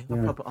 They were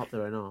Yeah. proper up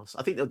their own arse.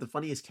 I think the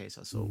funniest case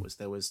I saw Mm. was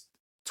there was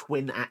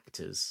twin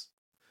actors,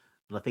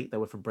 and I think they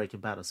were from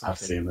Breaking Bad or I've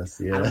something. seen this.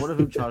 And Yeah. one of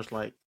them charged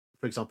like,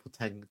 for example,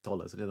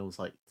 $10, and the other was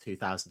like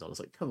 $2,000.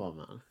 Like, come on,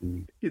 man,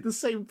 Mm. you're the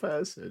same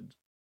person.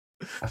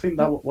 I think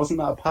that wasn't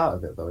that a part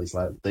of it though. It's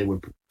like they were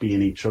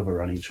being each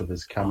other on each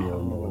other's cameo,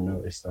 and no one Oh,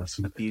 noticed or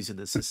something. abusing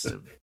the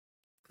system.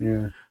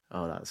 Yeah.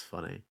 Oh, that's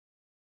funny.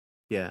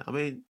 Yeah, I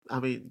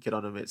mean, get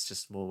on them. It's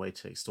just more way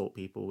to extort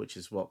people, which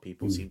is what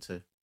people Mm. seem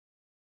to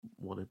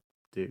want to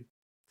do.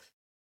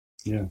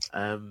 Yeah.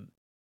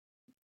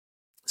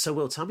 So,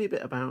 Will, tell me a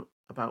bit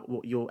about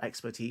what your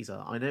expertise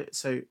are. I know.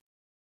 So,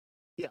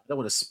 yeah, I don't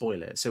want to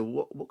spoil it. So,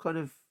 what kind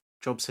of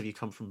jobs have you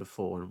come from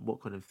before, and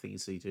what kind of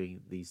things are you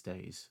doing these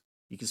days?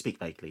 You can speak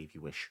vaguely if you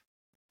wish.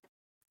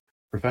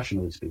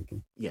 Professionally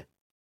speaking. Yeah.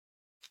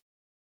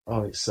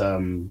 Oh, it's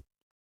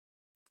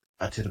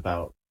I did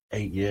about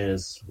 8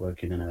 years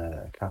working in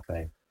a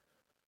cafe.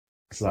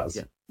 So that's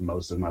Yeah.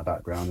 most of my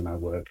background, and I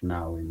work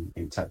now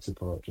in tech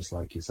support, just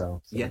like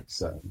yourself. So Yeah.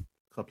 it's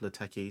Couple of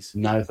techies.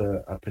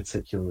 neither a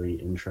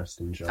particularly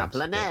interesting job.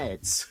 Couple of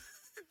nerds.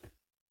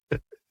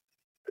 But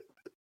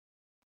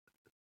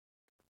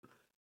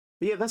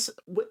yeah,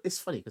 it's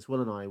funny because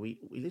Will and I we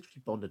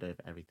literally bonded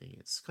over everything.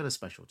 It's kind of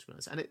special to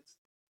us, and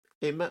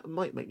it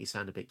might make me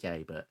sound a bit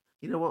gay, but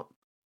you know what?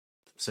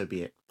 So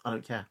be it. I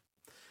don't care.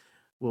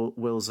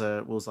 Will's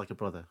like a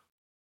brother,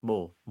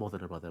 more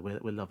than a brother. We're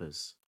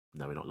lovers.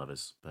 No, we're not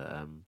lovers,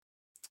 but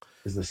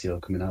Is this your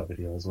coming out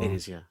video as well? it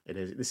is. Yeah, it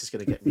is. This is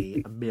going to get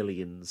me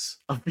millions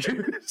of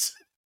views.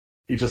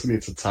 You just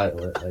need to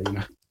title it.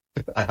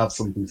 I have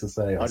something to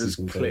say. I'll just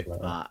something clip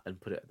like that and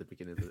put it at the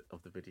beginning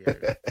of the video.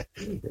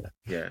 Yeah.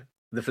 Yeah.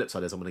 The flip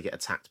side is I'm going to get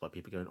attacked by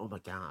people going, "Oh my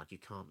god, you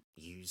can't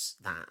use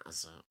that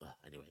as a."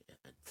 Anyway,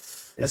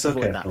 It's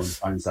okay if someone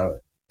finds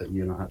out that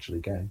you're not actually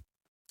gay.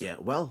 Yeah.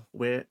 Well,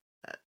 we're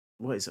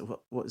what is it?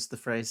 What is the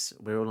phrase?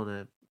 We're all on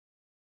a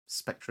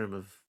spectrum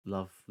of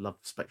love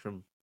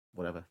spectrum,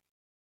 whatever.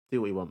 Do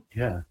what you want.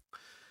 Yeah.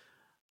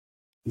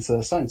 It's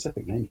a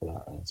scientific name for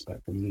that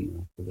spectrum,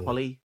 isn't there?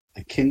 Poly.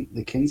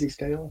 The Kinsey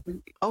scale, I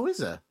think. Oh, is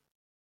there?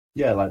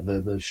 Yeah, like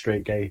the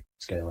straight gay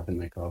scale, I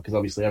think they call it. Because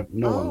obviously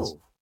no one's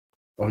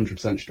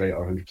 100% straight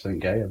or 100%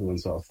 gay. Everyone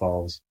sort of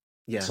falls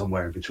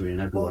somewhere in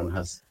between. Everyone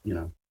has,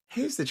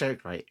 Here's the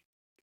joke, right?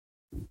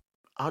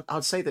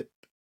 I'd say that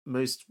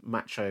most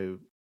macho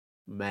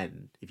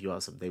men, if you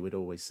ask them, they would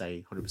always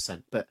say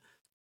 100%. But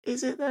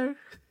is it though?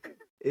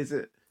 Is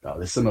it? Oh,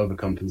 there's some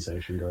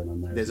overcompensation going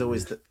on there. There's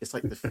always it's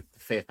like the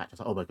fear factor. It's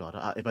like, oh my god,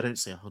 if I don't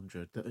say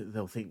 100,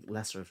 they'll think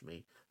lesser of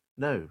me.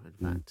 No,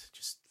 in fact,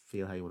 just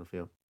feel how you want to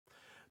feel.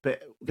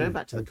 But going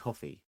back to the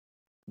coffee,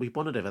 we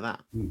bonded over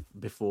that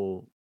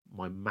before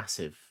my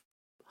massive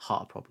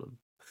heart problem,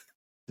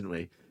 didn't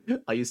we?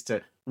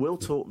 Will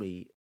taught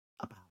me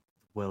about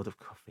the world of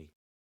coffee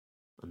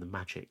and the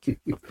magic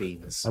of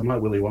beans. I'm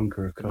like Willy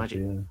Wonka of coffee. Magic.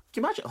 Yeah. Can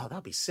you imagine? Oh,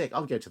 that'd be sick.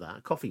 I'll go to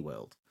that. Coffee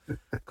world.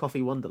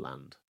 Coffee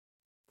Wonderland.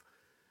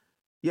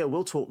 Yeah,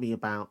 Will taught me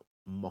about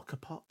mocha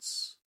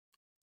pots.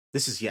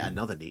 This is yet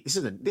another niche.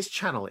 This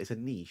channel is a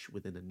niche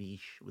within a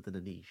niche within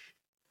a niche.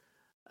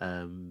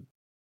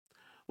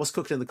 What's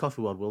cooking in the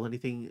coffee world, Will?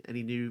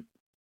 Any new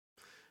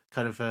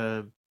kind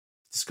of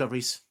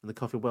discoveries in the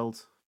coffee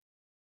world?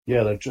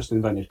 Yeah, they've just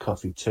invented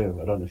coffee too.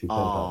 I don't know if you've heard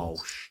about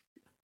this.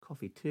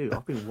 Coffee too.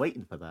 I've been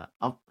waiting for that.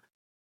 I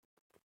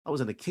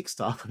was in a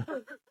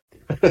Kickstarter.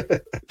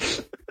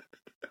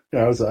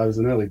 Yeah, I was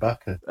an early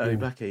backer. Early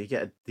backer. You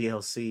get a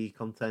DLC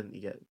content.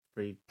 You get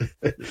free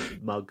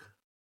mug.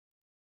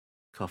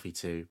 Coffee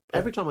too.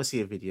 Every time I see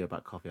a video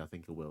about coffee, I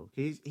think of Will.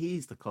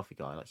 He's the coffee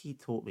guy. Like, he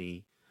taught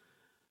me,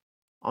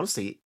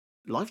 honestly,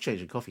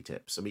 life-changing coffee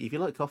tips. I mean, if you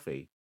like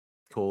coffee,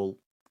 call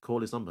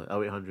his number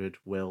 0800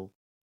 Will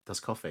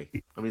does coffee.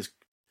 I mean,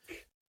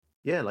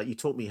 like, you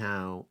taught me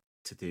how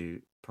to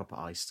do proper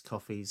iced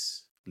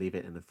coffees. Leave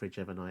it in the fridge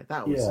overnight.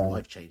 That was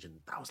life-changing.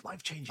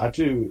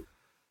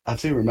 I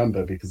do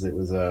remember because it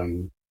was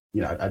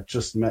I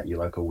just met you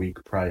like a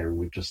week prior and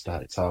we just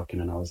started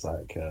talking and I was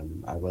like,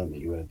 I learned that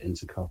you were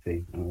into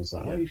coffee and I was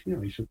like,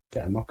 you should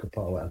get a mocha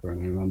pot or whatever.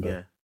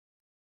 And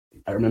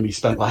I remember you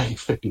spent like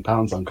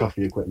 £50 on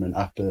coffee equipment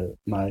after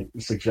my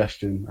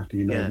suggestion, after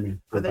you know me.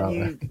 And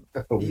then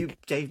you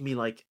gave me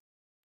like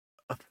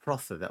a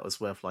frother that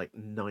was worth like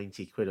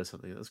 90 quid or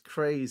something. That was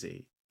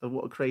crazy. And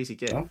what a crazy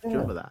gift. Do you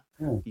remember that?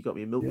 Yeah. You got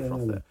me a milk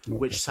frother,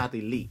 which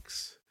sadly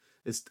leaks.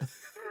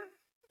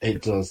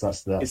 It does.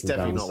 That's it's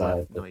definitely downside. not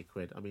worth 90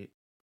 quid. I mean,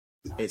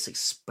 it's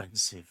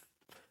expensive.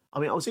 I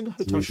mean, I was in the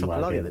Hotel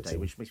Chocolat the other day,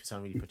 which makes me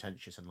sound really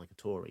pretentious and like a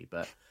Tory,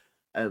 but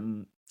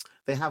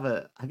they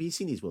have you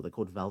seen these, Will? They're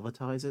called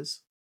velvetizers.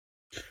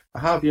 I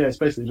have, yeah. It's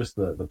basically just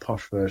the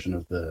posh version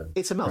of the...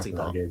 It's a melting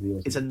pot.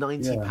 It's a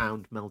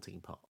 £90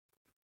 melting pot.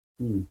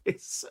 Hmm.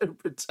 It's so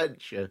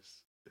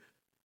pretentious,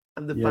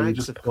 and the Yeah, you bags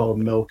just of pour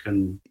copy. milk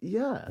and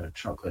Yeah,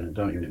 chocolate in it,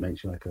 don't you? And it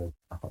makes you like a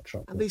hot and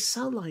chocolate. they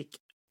sell like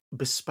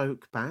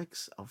bespoke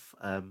bags of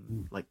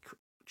Mm. like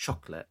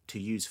chocolate to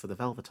use for the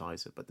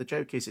velvetizer. But the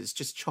joke is, it's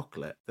just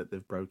chocolate that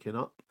they've broken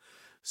up.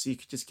 So you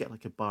could just get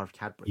like a bar of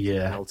Cadbury's and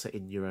Yeah. melt it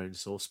in your own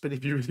saucepan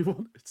if you really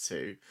wanted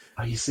to.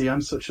 Oh, you see,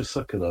 I'm such a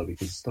sucker though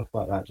because stuff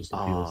like that just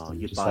appeals Ah, to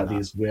me. you'd Just buy like that.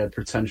 these weird,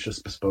 pretentious,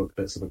 bespoke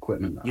bits of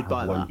equipment that You'd have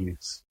buy one that.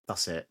 use.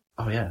 That's it.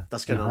 Oh yeah,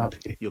 That's in going a on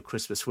heartbeat. your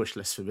Christmas wish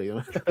list for me.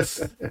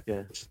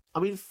 Yeah. I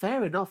mean,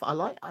 fair enough. I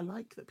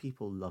like that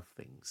people love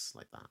things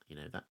like that. You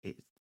know, that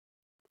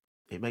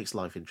it makes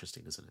life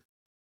interesting, doesn't it?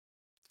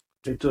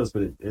 It does,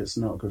 but it's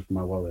not good for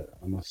my wallet,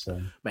 I must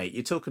say. Mate,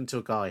 you're talking to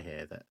a guy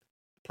here that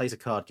plays a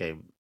card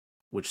game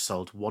which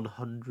sold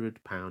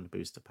 £100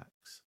 booster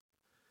packs.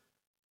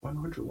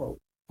 100. What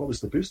was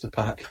the booster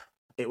pack?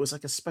 It was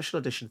like a special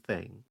edition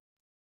thing.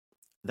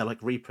 They're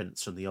like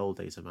reprints from the old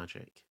days of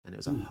Magic, and it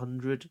was Hmm.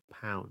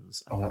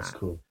 £100 a Oh, that's pack.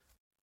 cool.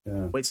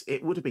 Yeah. Well,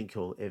 it would have been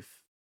cool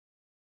if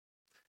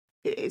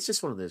it's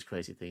just one of those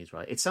crazy things,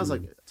 right? It sounds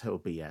like Hmm. total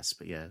BS,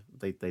 but yeah,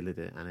 they lit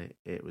it, and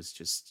it was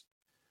just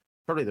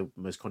probably the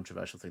most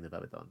controversial thing they've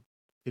ever done.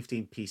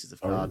 15 pieces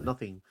of Oh, card, really?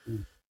 nothing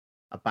Hmm.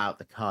 about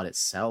the card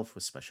itself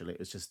was special. It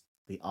was just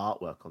the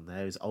artwork on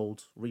there is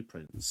old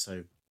reprints,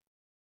 so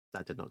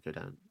that did not go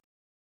down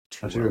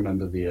I too do well.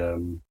 remember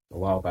a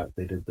while back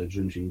they did the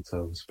Junji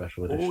Ito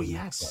special Oh edition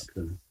yes,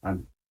 collection.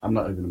 I'm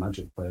not even a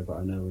Magic player, but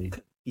I know he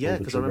yeah, pulled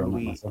the because I trigger remember on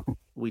that we myself.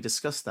 we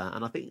discussed that,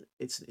 and I think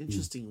it's an Hmm.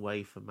 interesting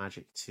way for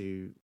Magic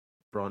to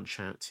branch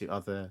out to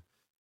other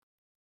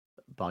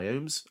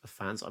biomes of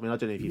fans. I mean, I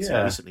don't know if you've seen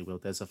Yeah. recently, Will.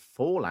 There's a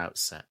Fallout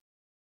set.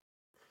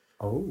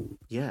 Oh.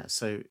 Yeah,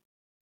 so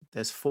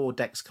there's 4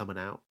 decks coming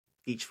out,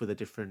 each with a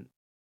different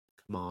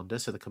commander.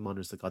 So the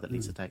commander is the guy that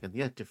leads Hmm. the deck, and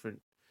yeah,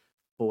 different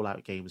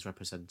Fallout games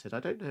represented. I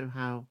don't know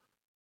how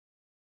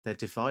they're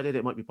divided.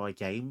 It might be by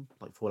game,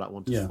 like Fallout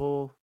 1 to Yeah.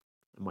 4.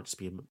 It might just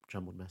be a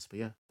jumbled mess, but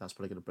yeah, that's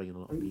probably going to bring in a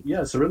lot of Yeah,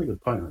 people. it's a really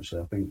good point,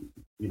 actually. I think,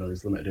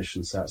 these limited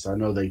edition sets, I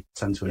know they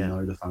tend to Yeah,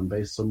 annoy the fan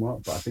base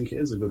somewhat, but I think it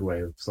is a good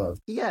way of sort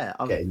of yeah,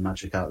 getting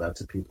Magic out there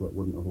to people that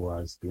wouldn't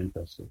otherwise be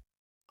interested.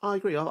 I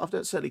agree. I've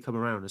certainly come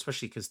around,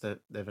 especially because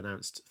they've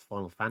announced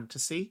Final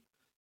Fantasy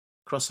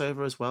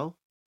crossover as well.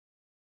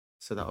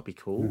 So that'll be Yeah.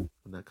 cool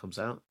when that comes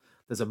out.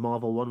 There's a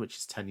Marvel one which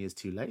is 10 years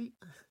too late.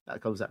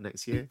 That comes out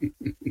next year.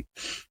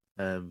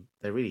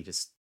 They're really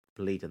just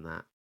bleeding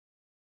that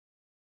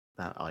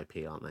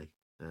IP, aren't they?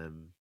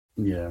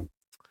 Yeah.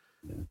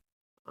 Yeah.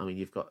 I mean,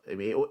 you've got. I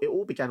mean, it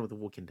all began with The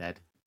Walking Dead,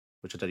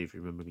 which I don't even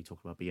remember me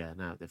talking about. But yeah,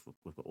 now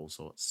we've got all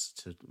sorts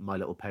to My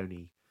Little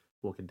Pony,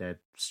 Walking Dead,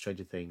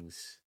 Stranger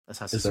Things,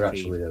 Is Assassin's there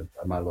Creed. actually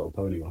a My Little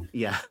Pony one?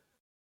 Yeah.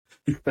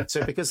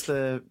 So because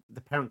the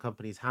parent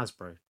company is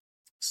Hasbro,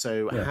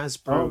 so Yeah. Oh,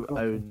 Hasbro okay.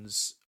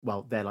 owns.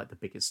 Well, they're like the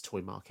biggest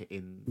toy market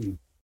in Hmm.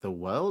 the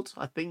world.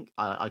 I think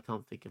I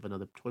can't think of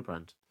another toy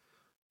brand.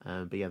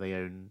 But yeah, they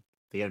own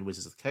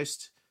Wizards of the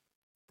Coast.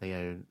 They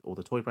own all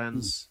the toy Hmm.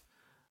 brands,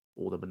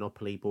 all the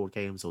Monopoly board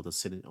games, all the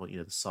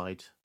the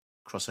side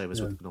crossovers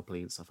Yeah. with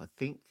Monopoly and stuff. I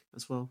think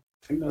as well.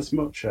 I think there's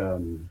much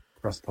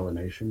cross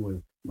pollination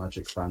with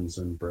Magic fans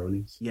and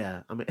bronies.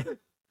 Yeah, I mean,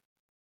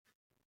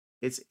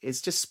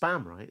 it's just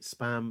spam, right?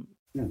 Spam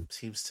Yeah.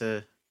 seems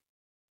to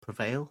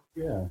prevail.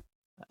 Yeah.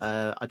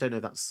 I don't know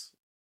if that's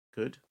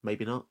good.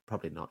 Maybe not.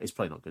 Probably not. It's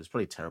probably not good. It's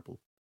probably terrible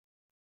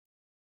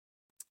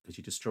because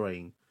you're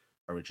destroying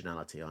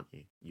originality, aren't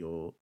you?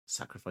 You're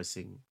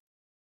sacrificing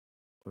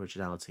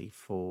originality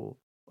for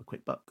a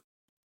quick buck.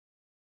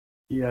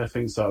 Yeah, I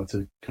think sort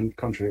of to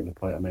contradict the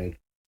point I made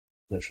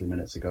literally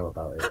minutes ago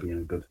about it being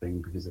a good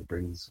thing because it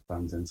brings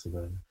fans into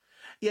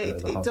Yeah, the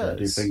it hobby. I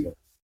do does, think,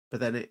 but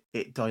then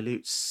it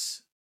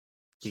dilutes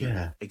the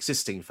yeah,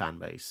 existing fan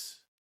base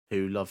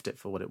who loved it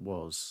for what it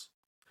was.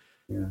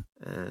 yeah.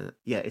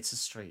 Yeah, it's a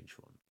strange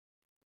one.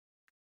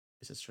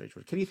 It's a strange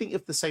one. Can you think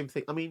of the same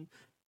thing? I mean,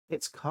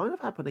 it's kind of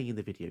happening in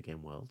the video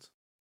game world.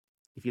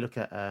 If you look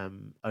at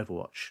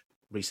Overwatch,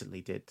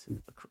 recently did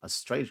a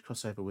strange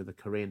crossover with a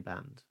Korean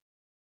band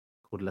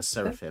called La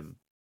Okay. Seraphim,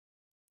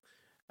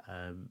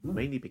 Oh.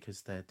 mainly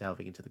because they're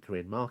delving into the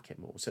Korean market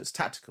more. So it's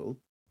tactical,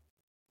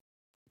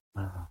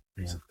 Ah,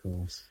 yeah, of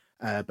course.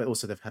 but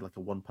also they've had like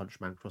a One Punch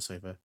Man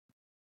crossover.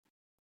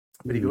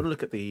 But if you Hmm. want to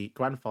look at the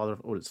grandfather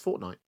of all, it's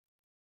Fortnite.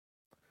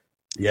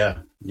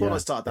 Yeah, Fortnite yeah.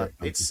 started that. Great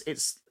company.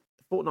 It's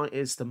Fortnite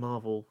is the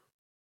Marvel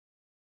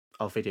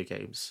of video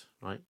games,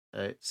 right?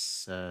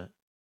 It's I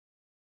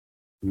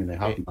mean, they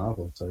have it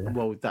Marvel, so yeah.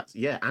 well that's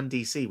yeah, and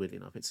DC. Weirdly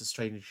enough, it's a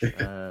strange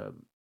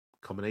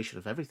combination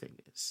of everything.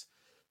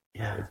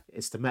 Yeah,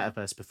 It's the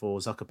metaverse before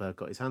Zuckerberg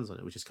got his hands on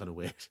it, which is kind of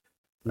weird.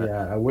 But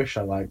yeah. I wish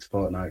I liked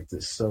Fortnite 'cause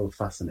it's so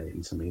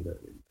fascinating to me that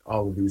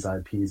all of these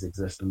IPs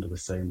exist under the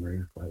same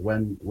roof. Like,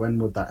 when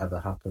would that ever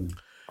happen?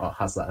 Or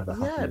has that ever yeah,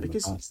 happened in the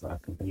because past that I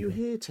can think you of?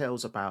 hear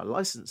tales about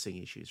licensing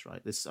issues,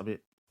 right? I mean,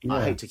 I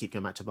Yeah, hate to keep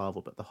going back to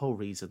Marvel, but the whole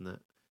reason that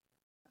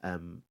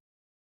um,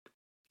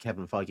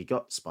 Kevin Feige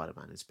got Spider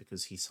Man is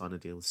because he signed a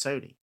deal with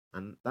Sony,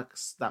 and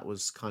that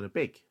was kind of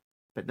big.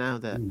 But now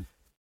that mm,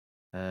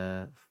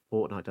 Uh,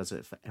 Fortnite does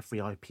it for every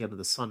IP under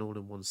the sun, all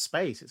in one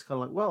space. It's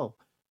kind of like, well,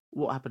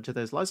 what happened to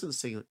those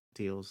licensing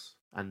deals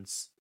and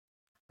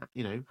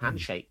Mm.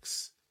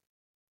 handshakes?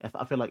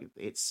 I feel like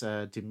it's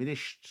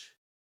diminished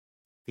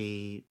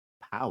the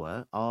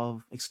power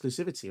of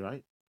exclusivity,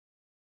 right?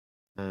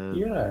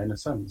 Yeah, in a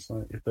sense,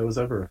 like if there was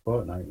ever a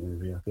Fortnite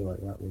movie, I feel like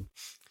that would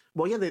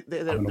Well, yeah, have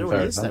an there already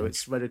unfair is though. advantage.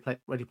 It's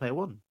Ready Player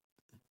One.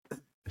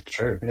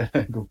 True, yeah,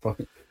 good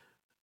point.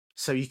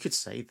 So you could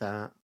say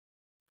that.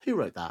 Who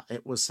wrote that?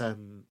 It was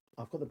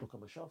I've got the book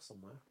on my shelf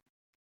somewhere.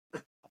 I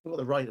forgot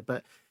the writer,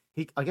 but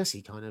I guess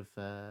he kind of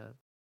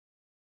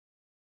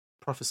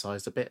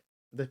prophesized a bit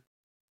the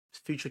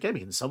future of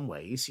gaming in some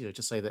ways.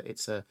 To say that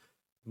it's a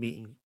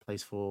meeting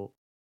place for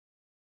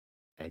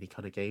any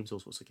kind of games, all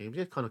sorts of games.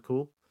 Yeah, kind of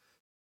cool.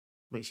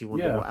 Makes you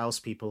wonder Yeah, what else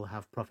people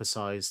have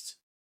prophesized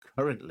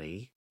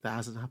currently that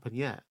hasn't happened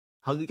yet.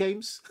 Hunger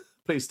Games?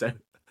 Please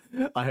don't.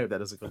 I hope that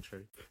doesn't come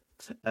true.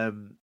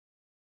 Um,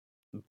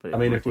 but I it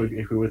mean, might do.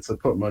 if we were to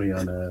put money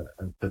on a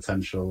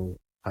potential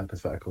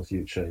hypothetical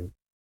future,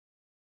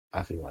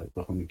 I feel like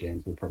the Hunger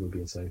Games would probably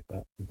be a safe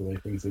bet with the way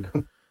things are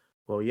going.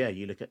 Well, yeah,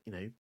 you look at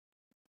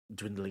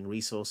dwindling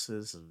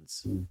resources and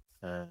Mm.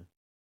 uh,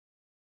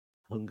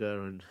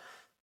 hunger and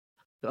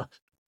God,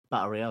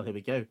 battle royale. Here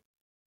we go.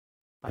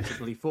 Back to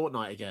bloody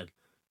Fortnite again.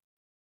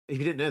 If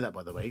you didn't know that,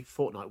 by the way,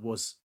 Fortnite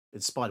was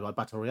inspired by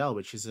battle royale,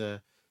 which is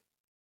a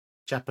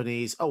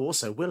Japanese. Oh,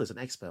 also, Will is an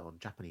expert on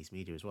Japanese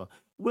media as well.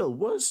 Will,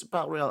 was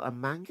battle royale a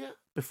manga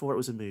before it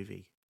was a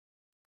movie?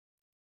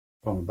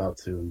 I'm about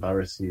to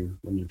embarrass you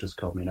when you've just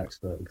called me an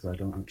expert because I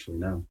don't actually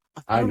know.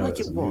 I I feel know it like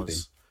as it a movie.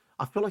 was.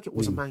 I feel like it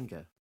was a Mm.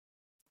 manga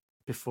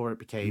before it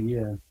became.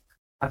 Yeah.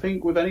 I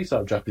think with any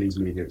sort of Japanese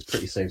media, it's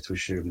pretty safe to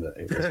assume that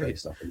it was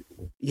based off a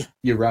movie. Yeah,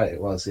 You're right,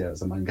 it was. Yeah, it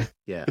was a manga.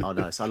 yeah. Oh,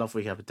 nice. I love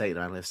we have a data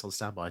analyst on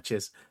standby.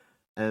 Cheers.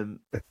 Yeah,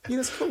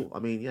 that's cool. I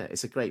mean, yeah,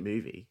 it's a great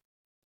movie.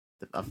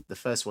 The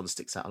first one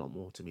sticks out a lot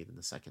more to me than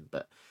the second,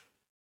 but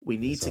we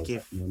need It's to all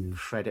about give money.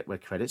 credit where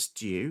credit's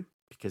due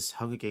because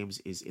Hunger Games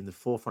is in the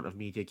forefront of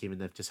media, given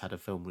they've just had a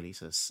film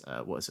release as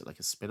what is it, like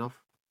a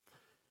spin-off?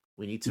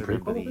 We need to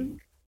remember Prequel, I the.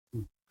 think.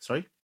 Mm.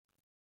 Sorry.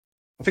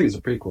 I think it's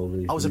a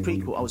prequel, I was the a new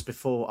Hunger prequel. I was Games.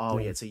 before. Oh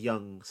Yeah. yeah, it's a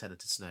young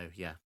Senator Snow.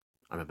 Yeah,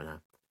 I remember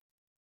now.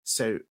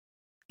 So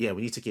yeah,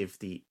 we need to give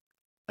the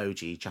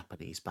OG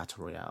Japanese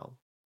battle royale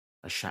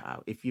a shout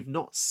out. If you've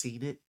not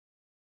seen it,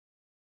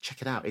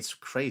 check it out. It's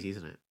crazy,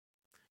 isn't it?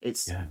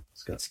 It's Yeah,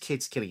 it's got. it's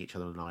kids killing each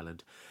other on an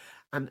island,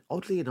 and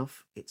oddly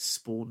enough, it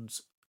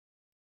spawns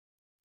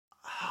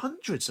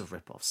hundreds of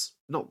rip-offs.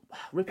 Not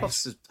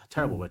rip-offs It's is a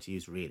terrible word to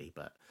use, really,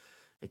 but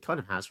it kind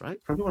of has, right?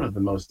 probably one of the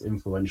most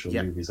influential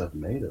Yeah, movies ever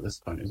made at this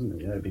point,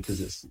 isn't it? Yeah,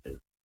 because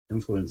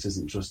influence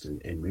isn't just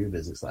in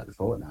movies, it's like the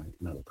Fortnite,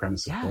 the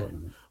premise of yeah.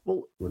 Fortnite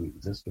Well, wouldn't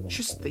exist without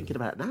just that, thinking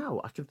really. about it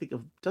now, I can think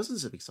of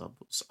dozens of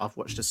examples. I've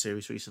watched a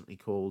series recently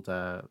called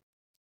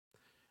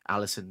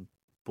Alice in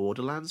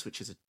Borderlands,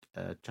 which is a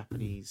Mm.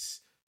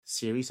 Japanese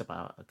series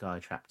about a guy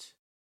trapped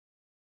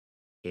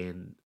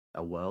in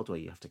a world where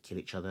you have to kill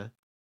each other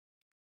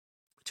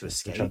to Yeah,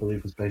 which I escape.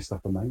 believe was based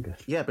off a manga.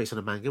 Yeah, based on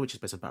a manga, which is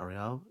based on Battle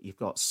Royale. You've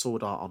got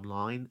Sword Art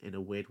Online in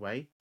a weird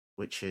way,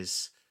 which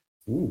is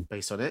Ooh,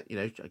 based on it.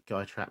 A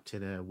guy trapped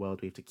in a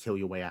world where you have to kill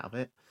your way out of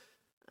it.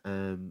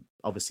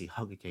 Obviously,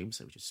 Hunger Games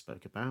that we just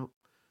spoke about,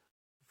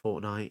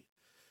 Fortnite.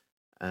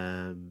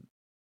 Um,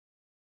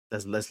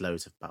 there's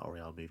loads of battle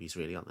royale movies,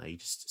 really, aren't there?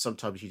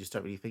 Sometimes you just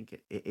don't really think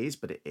it is,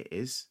 but it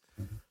is.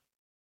 mhm.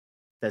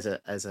 There's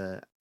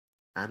a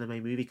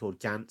anime movie called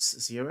Gantz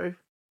Zero,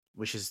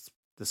 which is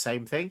the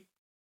same thing.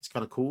 It's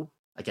kind of cool.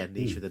 Again,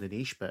 niche Ooh. within a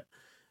niche, but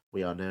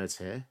we are nerds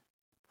here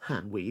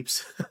and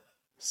weebs.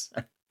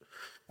 So,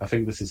 I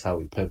think this is how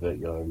we pivot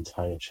your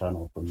entire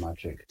channel from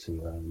magic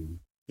to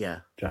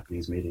yeah,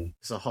 Japanese media.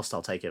 it's a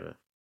hostile takeover.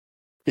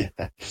 Yeah,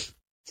 it's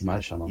my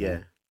channel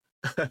now.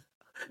 Yeah.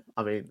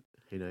 I mean,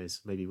 who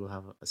knows? Maybe we'll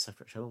have a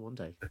separate channel one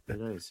day. Who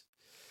knows?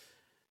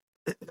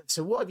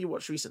 So, what have you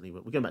watched recently?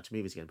 We're going back to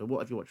movies again, but what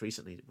have you watched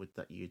recently with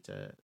that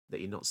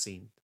you've not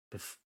seen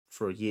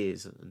for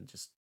years and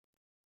just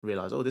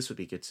realize, oh, this would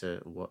be good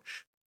to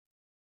watch?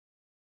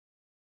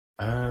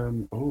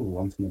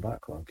 One from the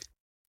backlog.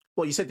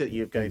 Well, you said that I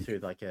you're going think. through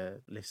like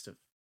a list of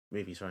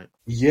movies, right?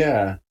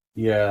 Yeah,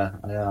 yeah,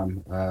 I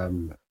am.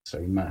 So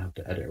you might have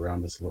to edit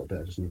around this a little bit.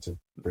 I just need to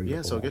bring Yeah,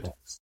 up a so good.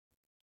 letterbox.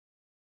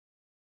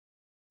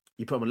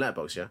 You put them on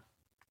Letterboxd, yeah?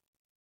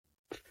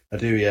 I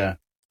do, yeah,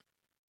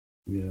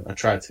 yeah. I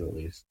try to at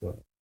least, but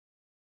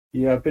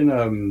yeah, I've been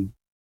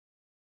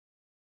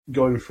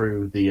going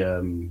through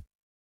the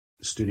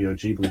Studio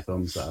Ghibli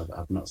films that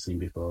I've not seen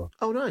before.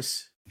 Oh,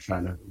 nice.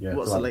 Trying to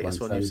What's fill the out the latest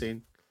blank one you've page.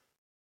 seen?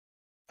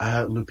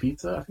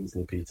 Lupita, I think it's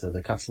Lupita,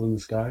 the Castle in the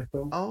Sky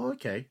film. Oh,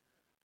 okay.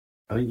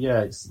 I think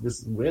yeah, it's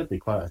there's weirdly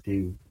quite a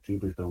few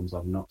Ghibli films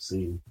I've not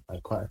seen.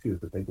 Quite a few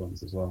of the big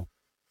ones as well.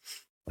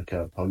 Like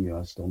Ponyo,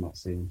 I've still not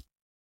seen.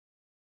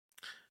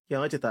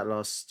 Yeah, I did that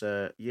last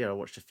year. I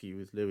watched a few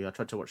with Louis. I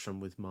tried to watch some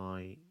with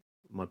my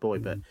boy,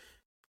 but Mm.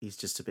 he's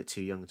just a bit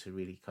too young to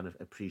really kind of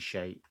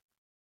appreciate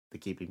the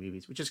Ghibli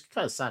movies, which is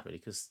kind of sad, really,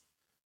 because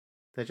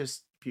they're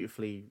just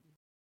beautifully.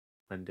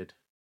 rendered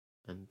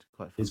and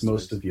quite fun Is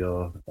most stories. of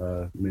your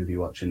movie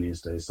watching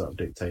these days sort of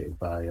dictated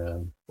by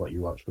what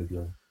you watch with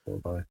your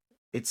little boy?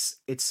 It's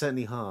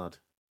certainly hard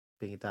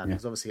being a dad Yeah.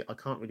 because obviously I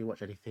can't really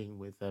watch anything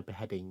with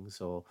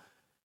beheadings or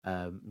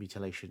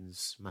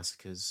mutilations,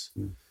 massacres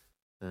Mm.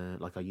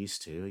 like I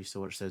used to. I used to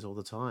watch those all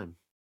the time.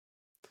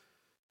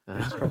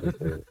 It's probably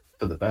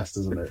for the best,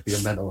 isn't it? For your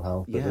mental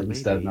health. But Yeah,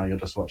 instead, now maybe. you're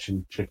just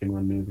watching Chicken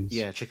Run movies.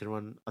 Yeah, Chicken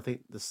Run. I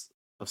think this.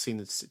 I've seen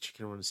the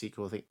Chicken Run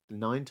sequel. I think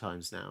 9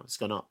 times now. It's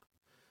gone up.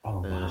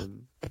 Oh, wow.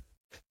 Um,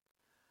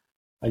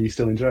 And you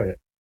still enjoy it?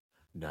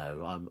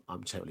 no,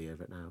 I'm totally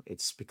over it now.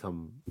 It's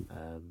become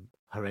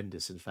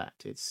horrendous. In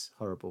fact, it's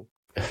horrible.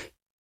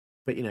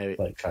 But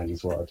Like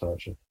Chinese water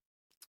torture.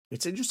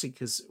 it's interesting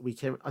because we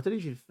came. I don't know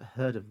if you've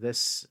heard of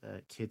this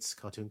kids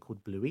cartoon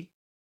called Bluey.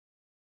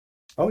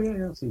 Oh, yeah,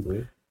 yeah, I've seen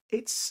Blue.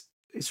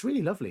 It's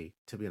really lovely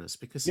to be honest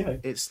because Yeah,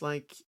 it's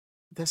like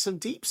there's some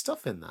deep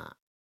stuff in that,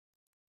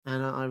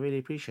 and I really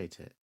appreciate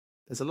it.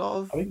 There's a lot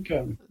of I think,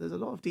 there's a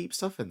lot of deep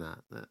stuff in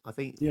that that I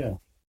think yeah.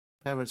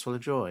 parents will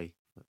enjoy.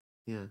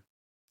 Yeah,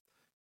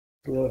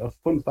 Well, a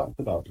fun fact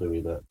about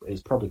Bluey that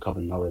is probably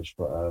common knowledge,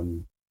 but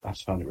I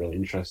just found it really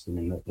interesting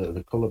in that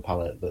the color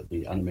palette that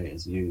the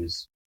animators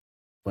use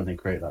when they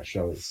create that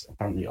show is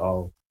apparently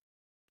all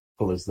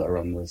colors that are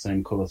on the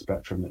same color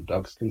spectrum that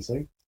dogs can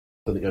see,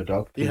 so that your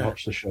dog can yeah,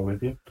 watch the show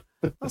with you,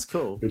 that's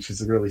cool. which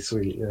is really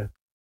sweet. Yeah.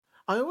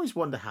 I always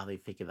wonder how they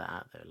figure that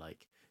out though.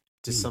 Like,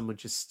 does Hmm. someone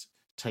just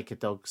take a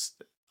dog's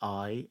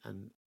eye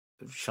and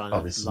shine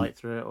Oh, a light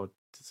through it, or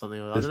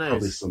something? I there's don't know.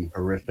 probably some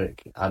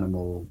horrific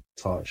animal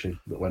torture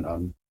that went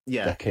on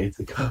Yeah, decades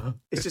ago.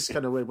 it's just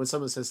kind of weird when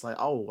someone says like,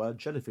 "Oh,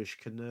 jellyfish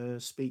can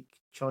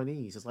speak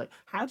Chinese." It's like,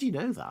 how do you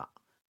know that?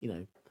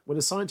 When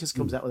a scientist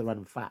comes Hmm. out with a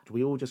random fact,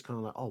 we all just kind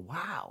of like, "Oh,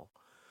 wow,"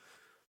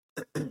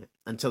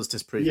 until it's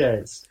Yeah, disproven.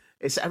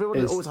 It's everyone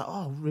is it's always like,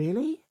 "Oh,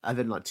 really?" And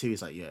then like two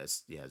is like, yeah,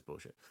 it's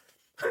bullshit."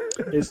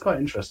 it's quite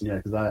interesting, yeah,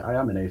 because I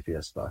am an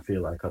atheist, but I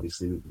feel like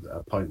obviously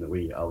a point that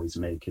we always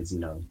make is,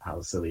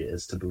 how silly it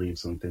is to believe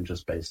something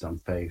just based on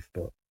faith.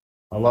 But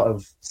a Mm. lot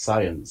of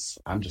science,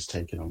 I'm just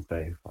taking on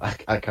faith.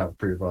 I can't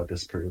prove or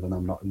disprove, and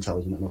I'm not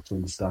intelligent enough to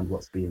understand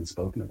what's being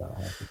spoken about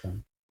half the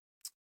time.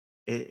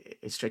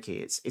 It's tricky.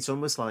 It's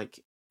almost like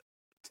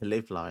to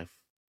live life,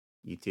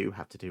 you do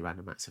have to do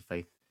random acts of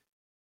faith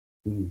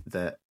Mm,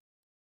 that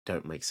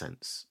don't make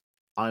sense.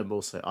 I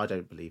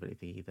don't believe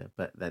anything either.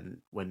 But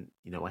then when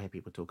I hear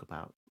people talk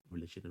about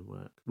religion and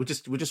work, we're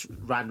just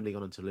randomly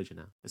gone into religion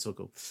now. It's all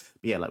cool.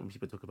 But yeah, like when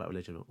people talk about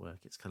religion at work,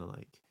 it's kind of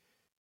like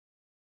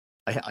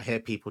I hear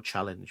people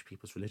challenge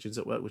people's religions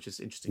at work, which is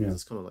interesting because yeah,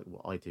 it's kind of like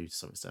what I do to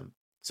some extent.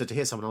 So to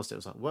hear someone else do it,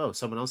 was like, whoa,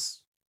 someone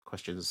else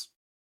questions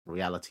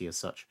reality as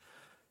such,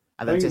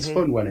 and I then think to it's hear,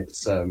 fun when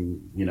it's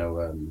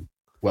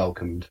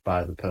welcomed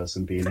by the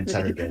person being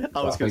interrogated.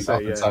 I But was I going to think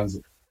say, yeah, oftentimes,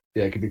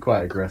 yeah, it can be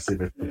quite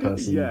aggressive if the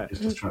person yeah. is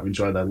just trying to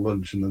enjoy their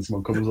lunch and then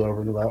someone comes over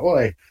and they're like,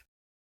 "Oi!"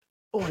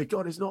 Oh my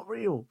god, it's not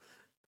real.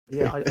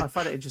 Yeah, I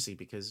find it interesting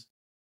because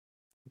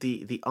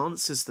the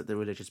answers that the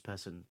religious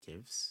person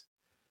gives,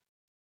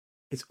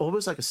 it's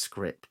almost like a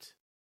script.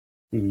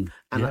 Mm,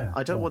 And yeah,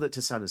 I don't yeah, want it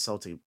to sound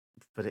insulting,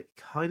 but it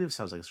kind of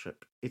sounds like a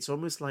script. It's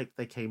almost like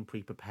they came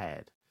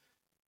pre-prepared.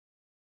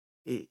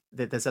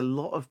 There's a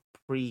lot of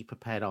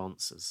pre-prepared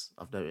answers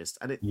I've noticed,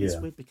 and it's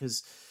yeah. weird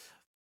because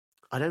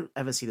I don't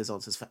ever see those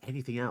answers for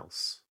anything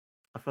else.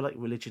 I feel like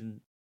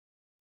religion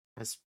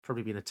has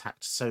probably been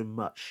attacked so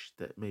much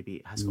that maybe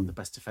it has got the Mm.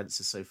 best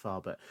defenses so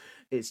far, but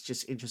it's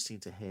just interesting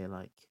to hear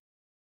like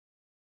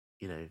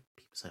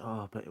people say,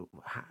 "Oh, but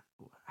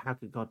how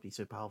could God be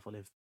so powerful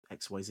if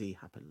XYZ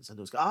happens?" And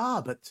they'll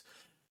go,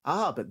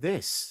 but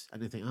this,"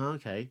 and they think, "Oh,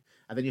 okay,"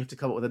 and then you have to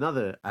come up with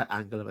another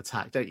angle of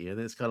attack, don't you? And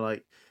it's kind of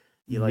like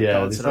you're like Yeah,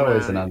 dancing there's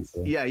always an around.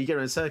 answer. Yeah, you get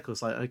around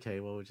circles. Like, okay,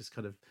 well, we're just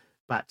kind of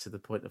back to the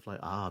point of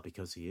like,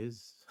 because he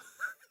is.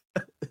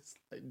 It's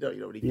like, no, you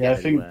don't really Yeah, I get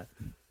think anywhere.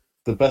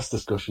 the best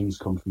discussions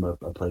come from a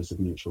place of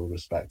mutual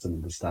respect and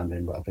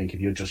understanding. But I think if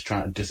you're just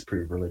trying to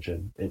disprove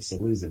religion, it's a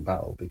losing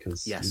battle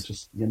because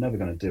Yes, you're never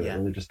going to do it. yeah,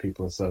 Religious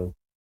people are so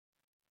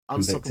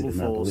convicted unstoppable in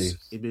their force,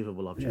 beliefs.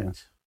 immovable Yeah,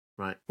 object,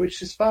 right?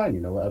 which is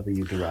fine, whatever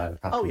you derive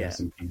Oh yeah, happiness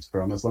and peace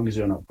from, as long as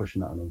you're not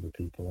pushing that on other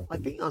people. I I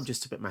think think I'm it's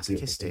just a bit a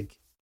beautiful thing. masochistic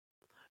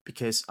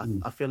because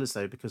Mm, I feel as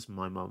though because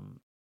my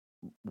mum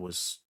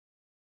was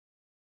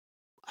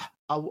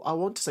I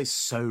want to say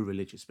so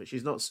religious, but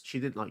she's not. She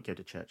didn't like go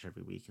to church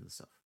every week and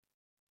stuff.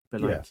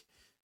 But yeah, like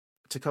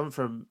to come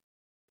from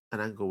an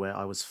angle where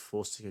I was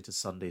forced to go to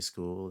Sunday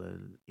school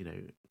and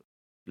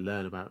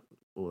learn about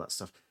all that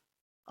stuff,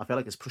 I feel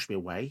like it's pushed me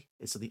away.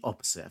 It's the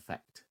opposite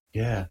effect.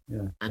 yeah,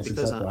 yeah. And That's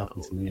because exactly what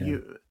happened to me. Yeah,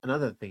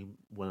 another thing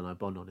Will and I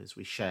bond on is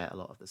we share a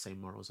lot of the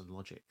same morals and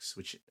logics,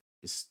 which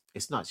is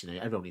it's nice.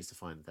 Everyone needs to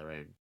find their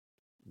own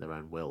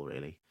will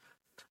really.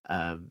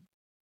 Um,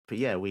 but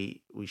yeah,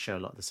 we share a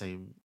lot of the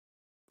same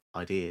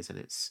ideas, and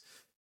it's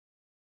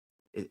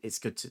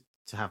good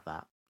to have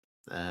that.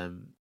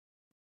 Um,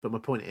 but my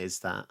point is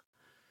that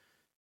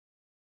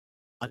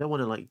I don't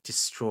want to like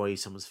destroy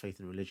someone's faith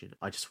in religion.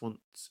 I just want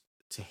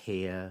to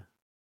hear.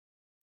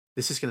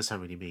 This is going to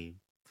sound really mean,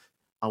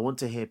 I want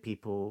to hear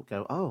people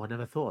go, "Oh, I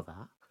never thought of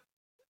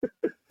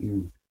that."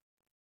 Mm.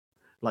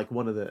 Like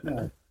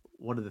Yeah.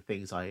 one of the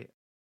things I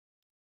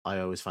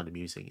always find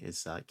amusing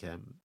is like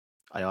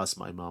I asked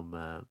my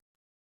mum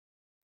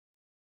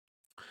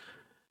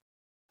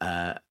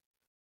uh,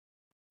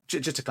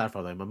 just to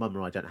clarify though, my mum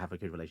and I don't have a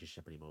good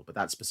relationship anymore, but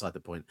that's beside the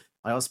point.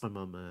 I asked my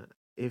mum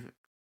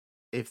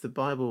if the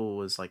Bible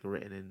was like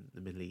written in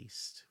the Middle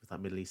East with like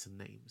Middle Eastern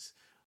names,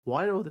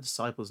 why are all the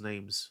disciples'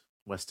 names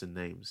Western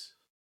names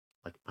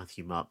like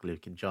Matthew, Mark,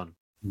 Luke, and John?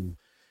 Mm.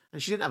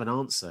 And she didn't have an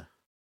answer.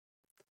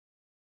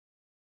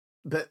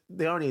 But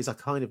the irony is, I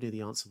kind of knew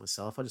the answer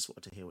myself. I just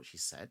wanted to hear what she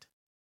said.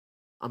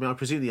 I mean, I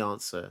presume the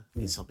answer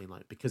Yeah. is something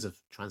like because of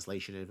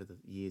translation over the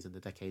years and the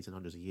decades and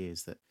hundreds of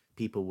years that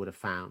people would have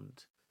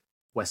found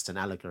Western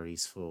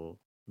allegories for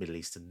Middle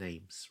Eastern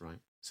names, right?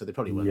 So they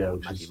probably weren't Yeah, called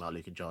which Matthew, is Mark,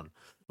 Luke, and John.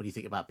 When you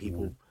think about yeah.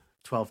 people,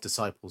 12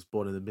 disciples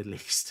born in the Middle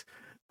East,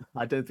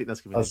 I don't think that's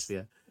going to be That's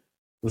Shakespeare.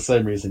 the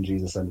same reason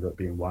Jesus ended up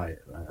being white,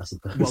 right? I Well,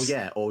 suppose.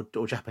 yeah, or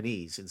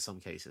Japanese in some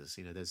cases.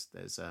 You know, there's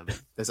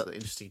that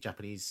interesting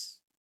Japanese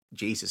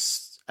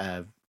Jesus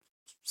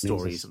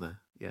story, Jesus. isn't there?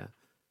 Yeah.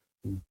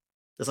 Mm.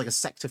 There's like a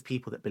sect of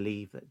people that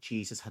believe that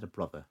Jesus had a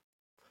brother,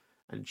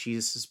 and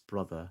Jesus's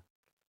brother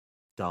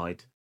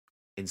died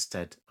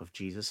instead of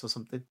Jesus or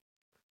something.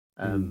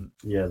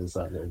 Yeah, there's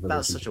that little That's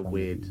village in such a Japan,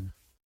 weird isn't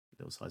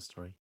little side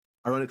story.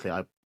 Ironically,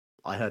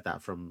 I heard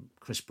that from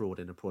Chris Broad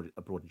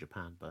abroad in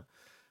Japan, but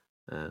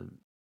um,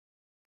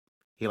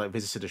 he like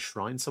visited a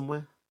shrine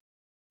somewhere,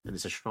 and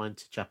it's a shrine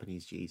to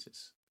Japanese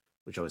Jesus,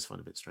 which I always find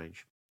a bit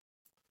strange.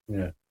 there?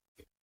 Yeah.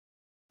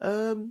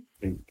 Um,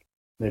 I think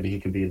maybe he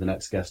could be the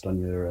next guest on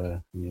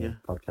your yeah,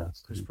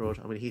 podcast. Chris Broad.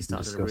 I mean, We can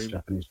discuss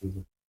Japanese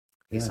music.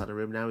 He's Yeah. started a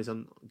room now. He's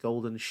on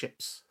golden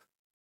ships,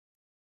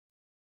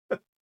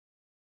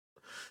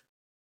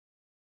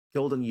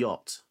 golden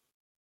yacht,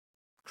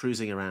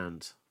 cruising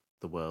around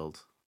the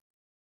world.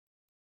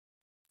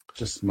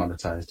 Just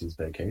monetized his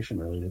vacation,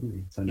 really, didn't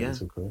he? Turned it Yeah,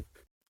 into a career.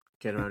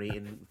 getting around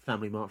eating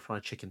Family Mart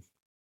fried chicken.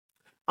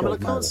 I mean, I Goes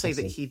my can't way, say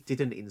that so he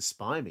didn't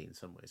inspire me in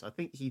some ways. I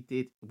think he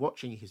did.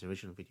 Watching his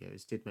original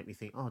videos did make me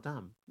think, "Oh,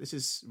 damn, this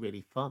is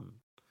really fun."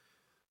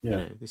 You yeah.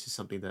 know, this is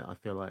something that I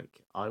feel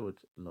like I would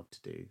love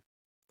to do.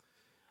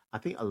 I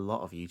think a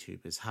lot of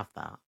YouTubers have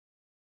that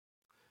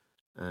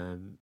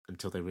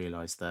until they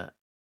realise that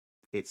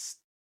it's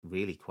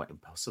really quite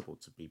impossible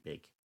to be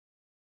big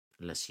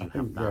unless I you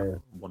have think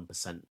that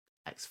 1%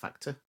 X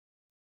factor.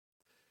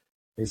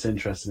 it's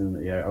interesting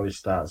that it always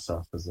starts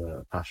off as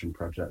a passion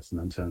project and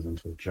then turns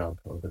into a job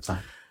over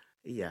time.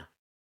 Yeah,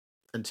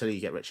 until you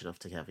get rich enough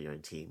to have your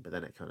own team, but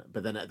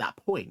then at that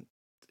point,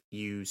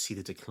 you see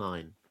the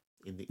decline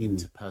in the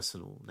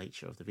interpersonal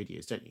nature of the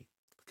videos, don't you?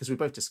 Because we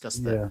both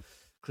discussed that.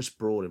 Chris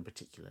Broad in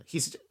particular.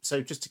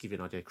 So just to give you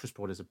an idea, Chris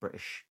Broad is a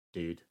British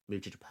dude,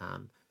 moved to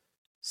Japan,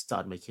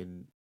 started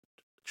making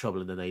trouble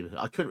in the neighborhood.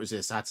 I couldn't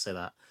resist. I had to say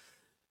that.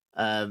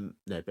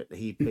 No, but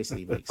he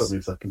basically makes. Put me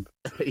a second.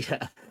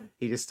 Yeah,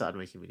 he just started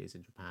making videos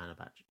in Japan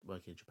about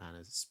working in Japan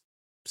as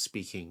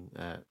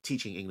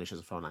teaching English as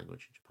a foreign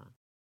language in Japan.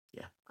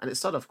 Yeah, and it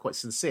started off quite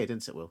sincere,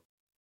 didn't it, Will?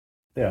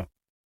 Yeah.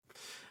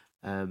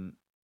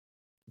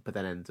 But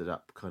then ended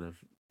up kind of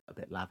a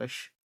bit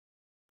lavish,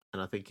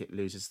 and I think it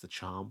loses the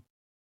charm.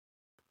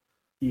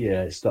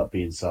 Yeah, it stopped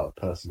being sort of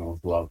personal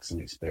vlogs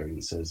and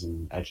experiences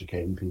and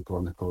educating people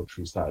on the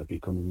culture and started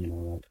becoming,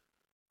 like,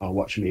 oh,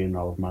 watch me and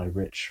all of my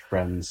rich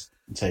friends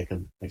take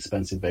an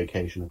expensive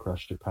vacation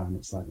across Japan.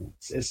 It's like,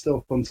 it's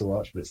still fun to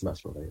watch, but it's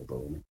less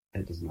relatable and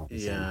it doesn't have the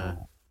same heart.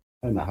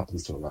 And that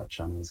happens to a lot of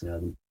channels,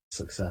 and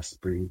success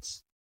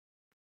breeds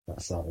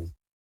that sort of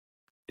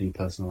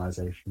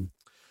depersonalization.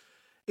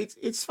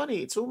 It's funny.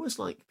 It's almost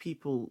like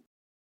people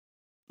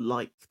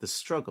like the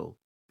struggle,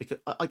 because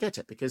I get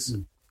it, because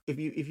if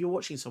you're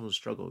watching someone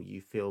struggle, you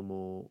feel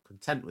more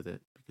content with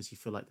it because you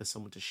feel like there's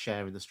someone to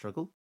share in the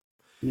struggle.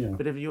 Yeah.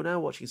 But if you're now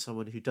watching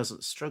someone who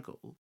doesn't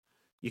struggle,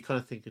 you kind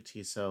of think to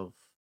yourself,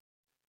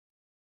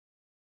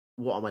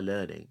 what am I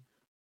learning?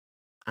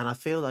 And I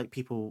feel like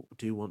people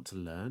do want to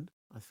learn.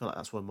 I feel like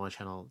that's why my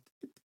channel,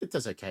 it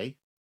does okay.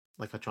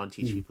 Like I try and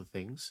teach people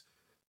things.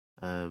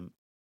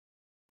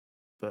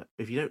 But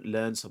if you don't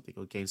learn something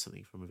or gain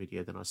something from a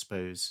video, then I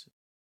suppose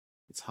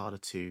it's harder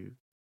to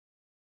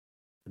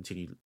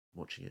continue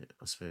watching it,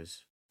 I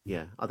suppose.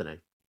 Yeah, I don't know.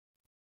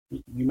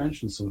 You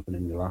mentioned something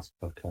in your last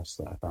podcast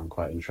that I found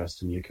quite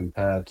interesting. You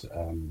compared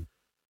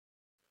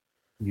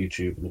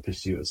YouTube and the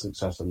pursuit of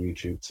success on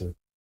YouTube to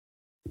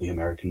the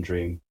American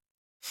dream.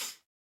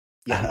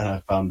 Yeah, and I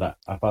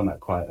found that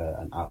quite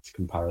an apt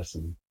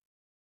comparison.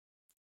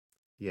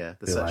 Yeah,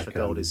 the search for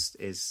gold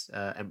is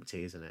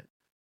empty, isn't it?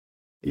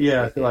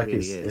 Yeah, I feel like really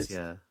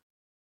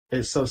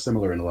it's so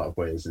similar in a lot of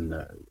ways. In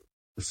the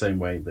same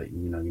way that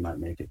you might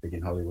make it big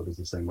in Hollywood is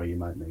the same way you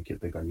might make it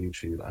big on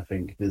YouTube. I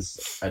think there's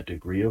a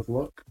degree of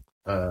luck,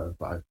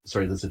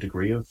 there's a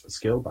degree of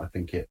skill, but I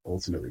think it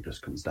ultimately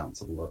just comes down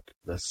to luck.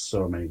 There's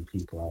so many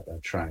people out there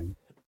trying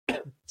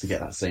to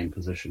get that same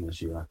position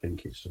as you. I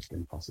think it's just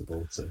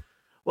impossible to.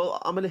 Well,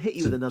 I'm going to hit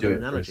you with another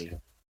analogy.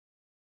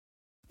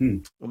 Hmm.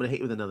 I'm going to hit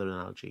you with another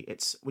analogy.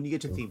 It's when you go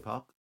to a Go theme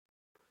park,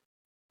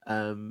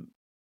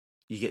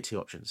 you get two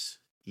options.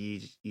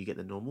 You get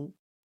the normal,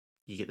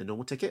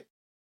 ticket,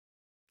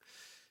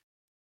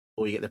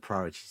 or you get the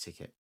priority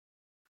ticket.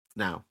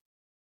 Now,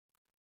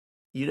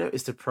 you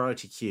notice the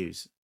priority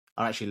queues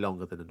are actually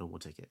longer than a normal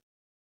ticket.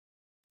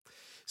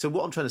 So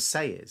what I'm trying to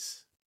say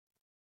is,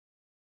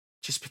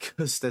 just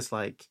because there's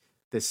like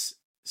this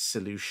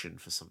solution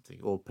for something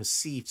or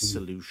perceived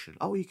solution,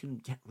 oh, you can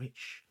get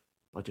rich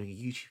by doing a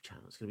YouTube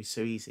channel. It's going to be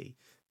so easy.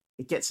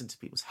 It gets into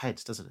people's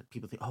heads, doesn't it?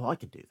 People think, oh, I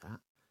can do that.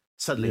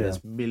 Suddenly, Yeah.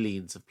 there's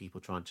millions of people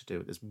trying to do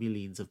it. There's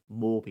millions of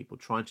more people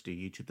trying to do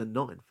YouTube than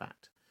not, in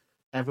fact.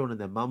 Everyone and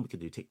their mum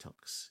can do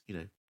TikToks,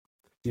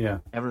 Yeah.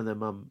 Everyone and their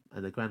mum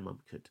and their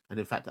grandmum could. And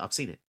in fact, I've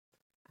seen it.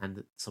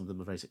 And some of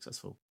them are very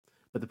successful.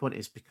 But the point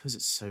is, because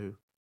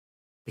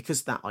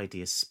that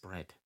idea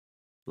spread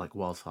like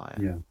wildfire,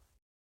 Yeah.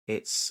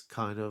 it's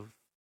kind of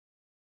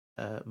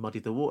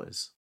muddied the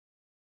waters.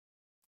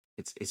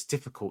 It's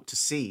difficult to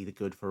see the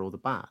good for all the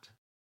bad.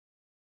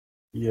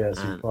 Yeah, it's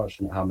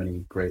unfortunate how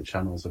many great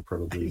channels are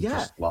probably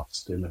just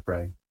lost in the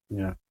fray.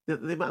 Yeah. The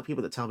amount of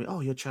people that tell me,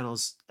 "Oh, your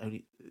channel's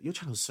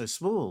so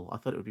small. I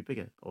thought it would be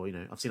bigger." Or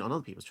I've seen it on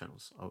other people's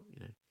channels. Oh,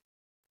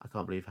 I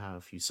can't believe how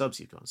few subs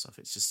you've got and stuff.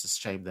 It's just a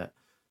shame that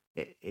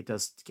it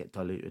does get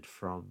diluted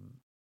from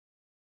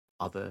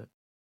other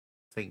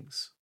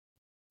things.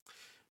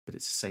 But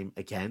it's the same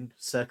again.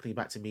 Circling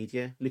back to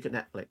media, look at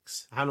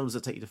Netflix. How long does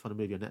it take you to find a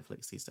movie on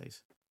Netflix these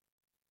days?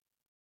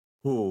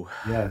 Oh,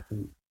 yeah. I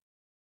think...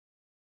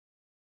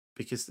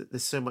 because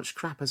there's so much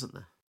crap, isn't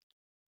there?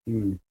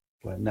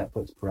 Like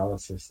Netflix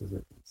paralysis, is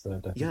it? It's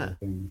definitely a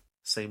thing.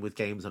 Same with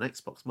games on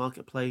Xbox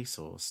Marketplace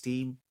or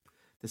Steam.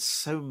 There's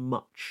so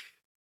much.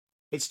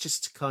 It's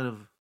just kind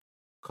of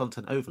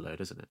content overload,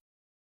 isn't it?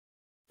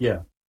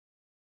 Yeah.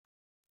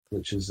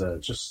 Which is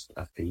just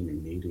a theme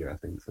in media, I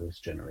think, for this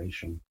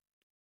generation.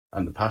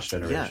 And the past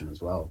generation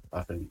as well.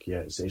 I think,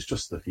 it's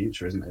just the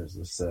future, isn't it? It's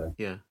this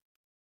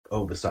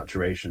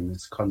oversaturation,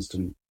 this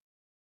constant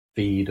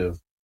feed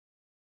of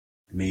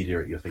media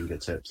at your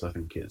fingertips. I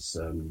think it's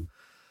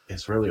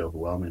really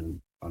overwhelming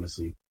and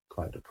honestly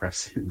quite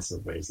depressing in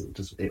some ways.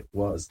 It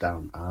waters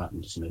down art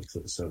and just makes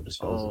it so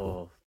disposable.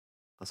 Oh,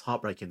 that's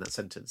heartbreaking, that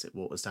sentence. It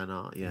waters down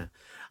art, yeah.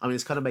 I mean,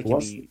 it's kind of making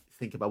me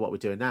think about what we're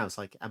doing now. It's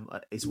like,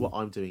 is what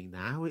I'm doing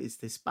now, is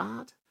this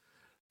bad?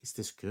 Is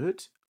this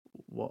good?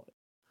 What,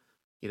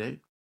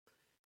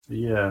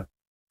 Yeah,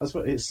 that's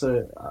what it's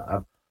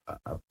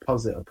I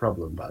posit a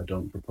problem, but I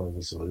don't propose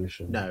a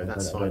solution. No,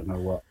 that's fine. I don't know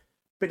what.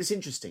 But it's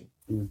interesting.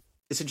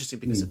 It's interesting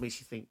because it makes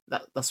you think.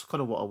 That's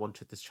kind of what I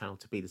wanted this channel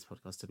to be, this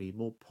podcast to be,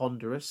 more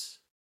ponderous.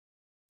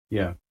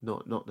 Yeah.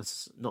 Not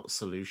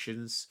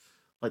solutions.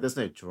 Like, there's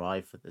no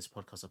drive for this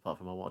podcast apart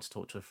from I want to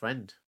talk to a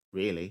friend,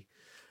 really.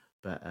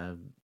 But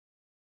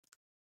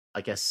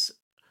I guess,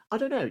 I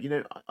don't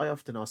know. I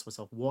often ask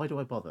myself, why do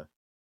I bother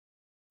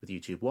with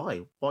YouTube?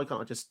 Why? Why can't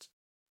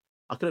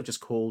I could have just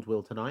called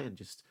Will tonight and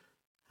just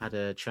had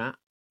a chat.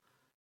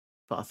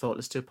 But I thought,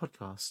 let's do a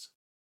podcast.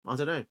 I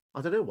don't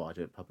know why I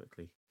do it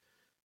publicly.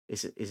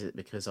 Is it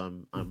because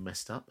I'm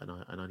messed up and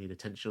I need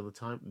attention all the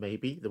time?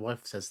 Maybe the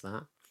wife says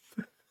that.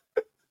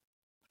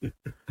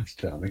 That's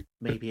charming.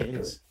 Maybe it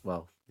is.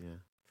 Well, yeah.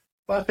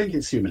 But I think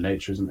it's human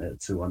nature, isn't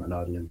it, to want an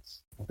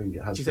audience? I think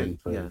it has been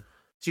for... Yeah.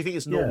 Do you think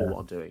it's normal what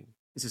I'm doing?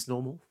 Is this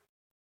normal?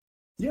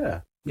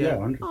 Yeah.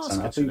 100%.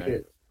 Oh, I think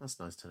that's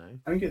nice to know.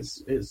 I think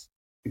it's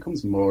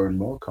becomes more and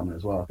more common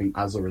as well. I think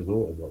as a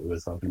result of what we were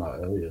talking about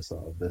earlier,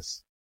 sort of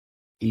this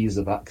ease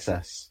of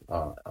access,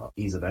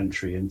 ease of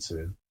entry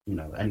into,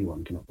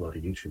 anyone can upload a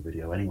YouTube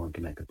video, anyone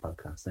can make a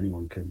podcast,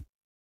 anyone can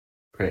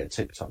create a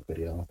TikTok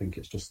video. I think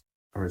it's just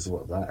a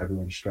result of that.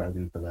 Everyone's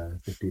striving for their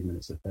 15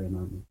 minutes of fame,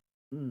 aren't they?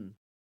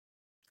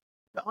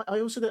 But I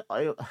also,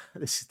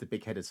 this is the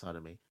big-headed side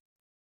of me.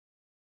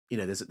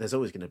 There's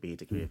always going to be a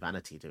degree of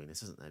vanity doing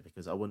this, isn't there?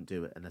 Because I wouldn't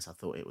do it unless I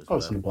thought it was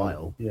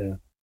worthwhile. Yeah.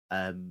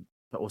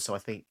 But also, I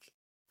think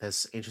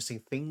there's interesting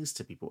things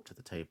to be brought to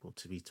the table,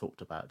 to be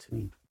talked about, to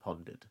be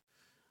pondered.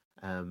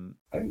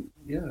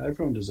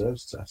 Everyone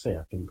deserves to. I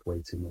think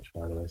way too much,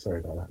 by the way.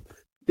 Sorry about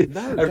that.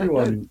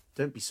 No,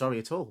 don't be sorry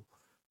at all.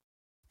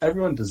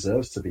 Everyone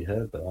deserves to be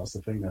heard, but that's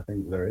the thing. I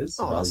think there is.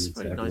 Oh, that's a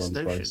very nice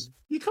notion. Voice.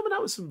 You're coming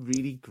out with some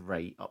really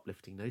great,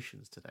 uplifting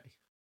notions today.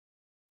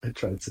 I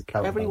tried to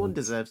count. Everyone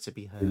deserves to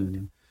be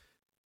heard.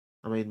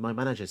 I mean, my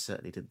manager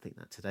certainly didn't think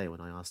that today when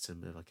I asked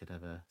him if I could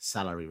have a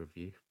salary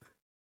review.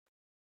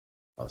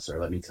 Oh, sorry,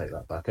 let me take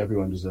that back.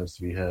 Everyone deserves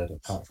to be heard,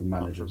 apart from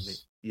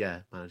managers.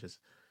 Managers.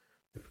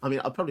 I mean,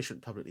 I probably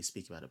shouldn't publicly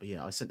speak about it, but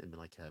I sent him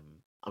I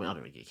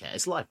don't really care.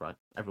 It's life, right?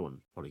 Everyone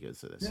probably goes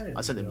through this.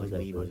 I sent him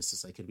an email just to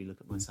say, could we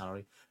look at my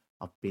salary?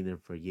 I've been there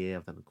for a year.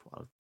 I've done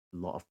quite a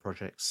lot of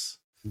projects.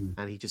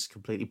 And he just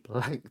completely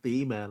blanked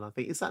the email. I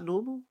think, is that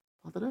normal?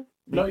 I don't know.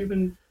 Maybe. Not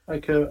even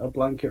like a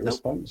blanket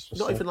response.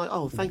 Not even like,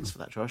 oh, thanks for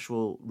that, Josh.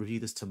 We'll review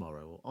this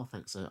tomorrow. Or, oh,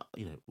 thanks.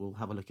 We'll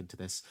have a look into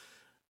this.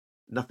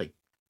 Nothing.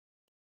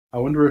 I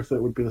wonder if that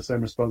would be the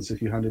same response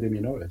if you handed him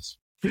your notice.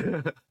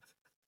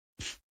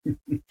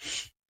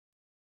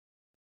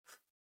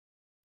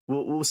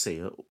 we'll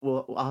see.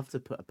 I'll have to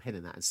put a pin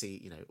in that and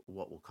see,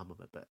 what will come of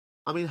it. But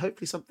I mean,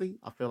 hopefully something.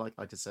 I feel like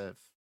I deserve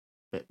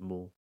a bit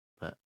more,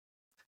 but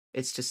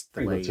it's just the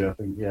Pretty good too, way I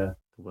think. Yeah,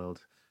 the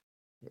world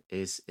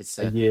is. It's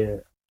a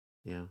year,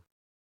 yeah.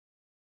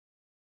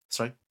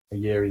 Sorry. a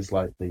year is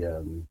like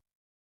the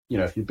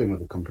if you've been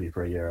with a company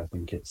for a year, I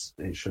think it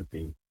should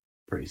be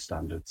pretty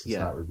standard to Yeah,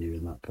 start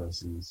reviewing that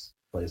person's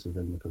place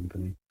within the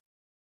company.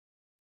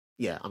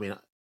 yeah. I mean,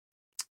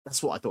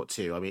 that's what I thought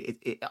too. I mean,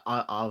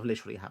 I've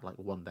literally had like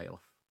one day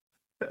off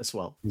as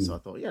well, so Hmm. I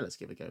thought, yeah, let's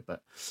give it a go.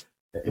 But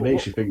It what,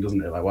 makes what you think,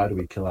 doesn't it? Like, why do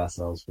we kill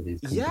ourselves for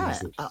these companies yeah,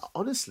 that just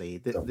honestly,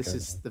 don't this care?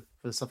 is the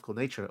philosophical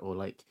nature. Or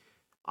like,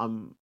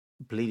 I'm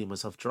bleeding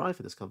myself dry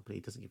for this company.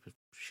 It doesn't give a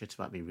shit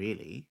about me,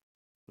 really.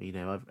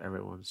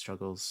 Everyone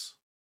struggles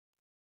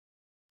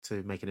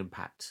to make an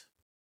impact.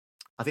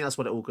 I think that's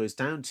what it all goes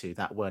down to.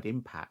 That word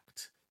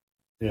impact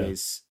Yeah,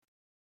 is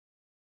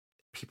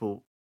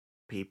people,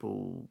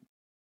 people.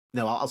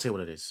 No, I'll tell you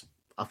what it is.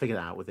 I'll figure it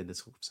out within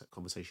this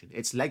conversation.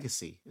 It's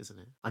legacy, isn't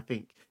it? I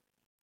think.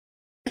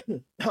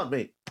 Pardon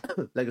me.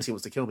 Legacy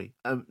wants to kill me.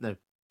 No,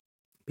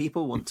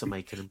 people want to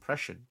make an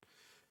impression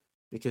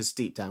because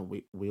deep down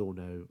we all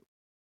know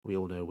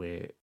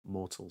we're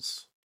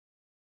mortals.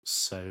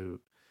 So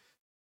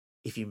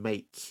if you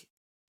make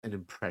an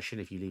impression,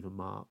 if you leave a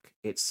mark,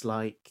 it's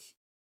like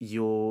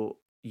you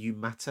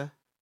matter.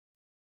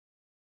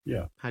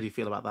 yeah, How do you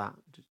feel about that?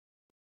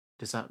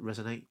 Does that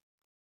resonate?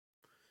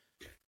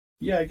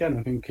 yeah. Again,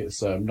 I think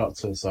it's not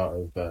to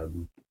sort of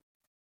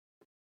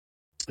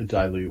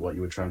dilute what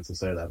you were trying to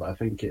say there, but I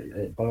think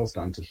it boils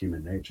down to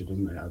human nature,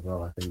 doesn't it? As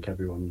well, I think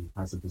everyone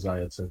has a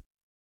desire to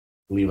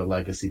leave a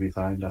legacy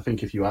behind. I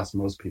think if you ask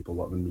most people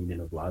what the meaning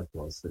of life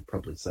was, they'd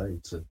probably say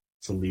to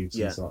leave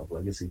some Yeah. sort of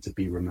legacy, to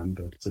be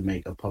remembered, to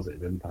make a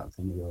positive impact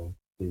on the world,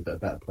 leave it a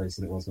better place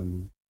than it was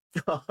when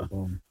you were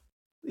born.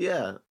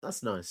 Yeah,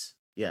 that's nice.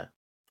 Yeah.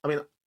 I mean,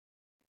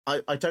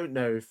 I don't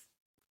know if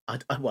I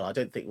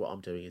don't think what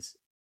I'm doing is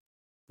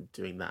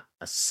doing that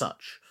as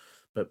such,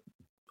 but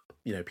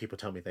people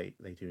tell me they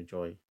do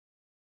enjoy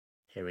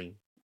hearing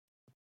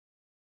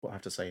what I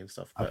have to say and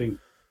stuff. I But think,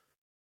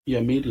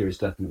 yeah, media is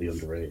definitely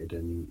underrated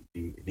in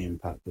the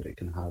impact that it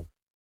can have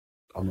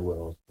on the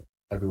world.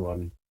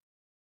 Everyone,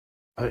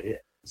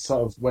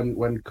 sort of when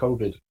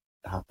COVID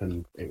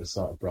happened, it was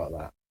sort of brought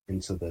that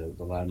into the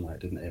limelight,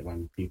 didn't it?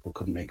 When people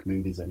couldn't make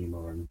movies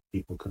anymore and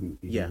people couldn't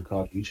even yeah,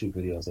 record YouTube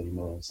videos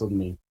anymore,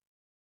 suddenly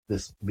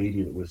this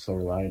media that we're so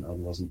reliant on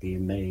wasn't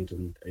being made,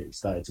 and it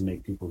started to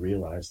make people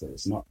realize that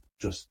it's not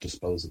just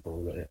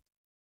disposable, that it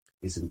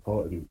is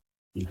important.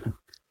 You know,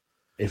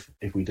 if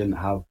we didn't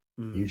have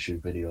mm,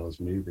 YouTube videos,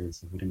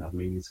 movies, if we didn't have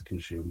media to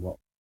consume, what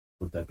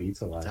would there be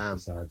to life damn,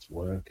 besides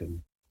work?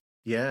 And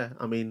yeah.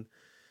 I mean,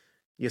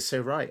 you're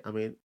so right. I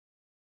mean,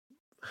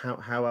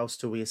 how else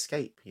do we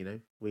escape?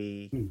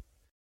 hmm,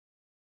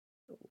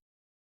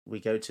 We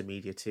go to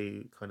media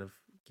to kind of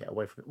get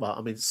away from it. Well,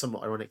 I mean, it's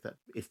somewhat ironic that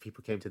if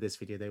people came to this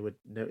video, they would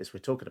notice we're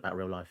talking about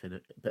real life in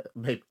it. But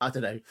maybe I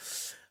don't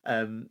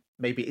know.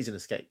 Maybe it is an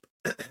escape,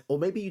 or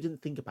maybe you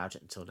didn't think about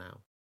it until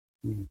now.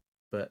 hmm,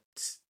 But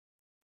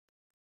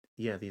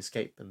yeah, the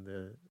escape and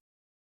the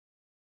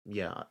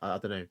yeah, I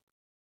don't know.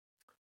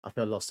 I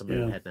feel lost in my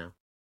own yeah. head now.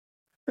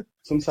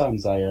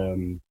 Sometimes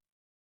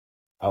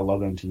I'll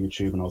log onto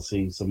YouTube and I'll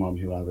see someone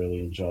who I really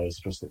enjoy has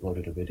just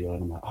uploaded a video,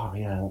 and I'm like, oh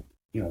yeah,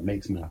 it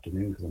makes my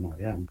afternoon, because I'm like,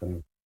 yeah, I'm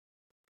gonna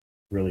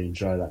really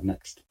enjoy that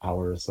next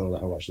hour or so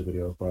that I watch the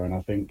video for. And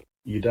I think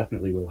you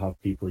definitely will have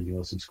people in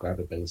your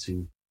subscriber base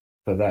who,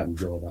 for them,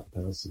 you're that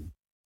person.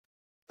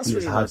 That's And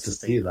it's really hard nice to to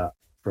see think. that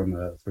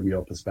from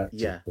your perspective,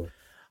 Yeah, but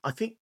I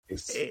think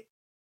it's it.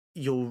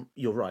 You're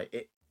right.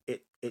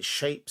 It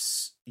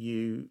shapes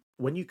you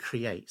when you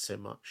create so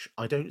much.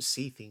 I don't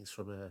see things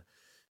from a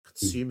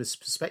mm, consumer's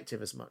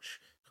perspective as much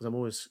because I'm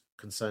always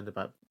concerned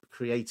about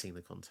creating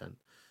the content,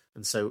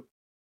 and so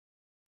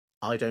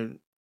I don't.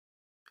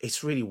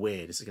 It's really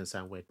weird. This is going to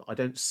sound weird, but I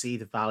don't see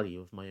the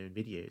value of my own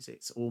videos.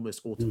 It's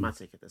almost mm.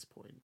 automatic at this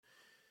point.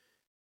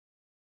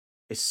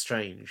 It's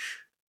strange.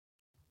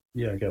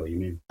 Yeah, I get what you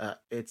mean.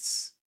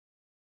 It's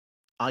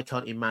I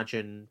can't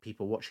imagine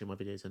people watching my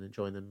videos and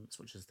enjoying them as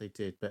much as they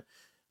did. But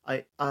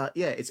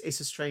yeah, it's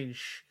a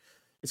strange,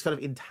 it's kind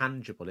of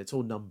intangible. It's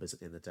all numbers at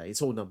the end of the day.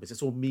 It's all numbers.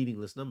 It's all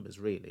meaningless numbers,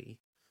 really.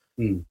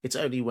 Mm, It's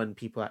only when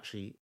people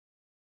actually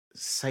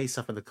say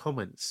stuff in the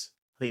comments.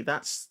 I think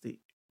that's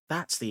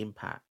the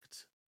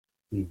impact.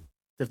 mm.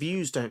 The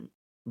views don't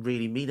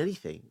really mean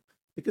anything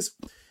because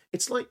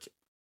it's like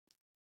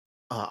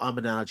I'm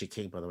an analogy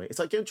king, by the way. It's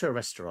like going to a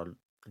restaurant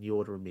and you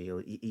order a meal,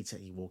 you eat it,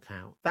 and you walk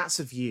out. That's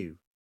a view.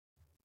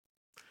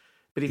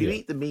 But if you Yeah,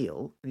 eat the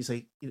meal and you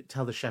say,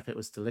 tell the chef it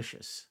was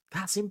delicious,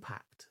 that's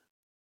impact,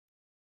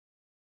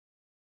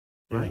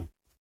 yeah. right?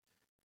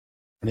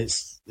 And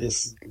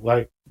it's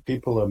like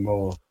people are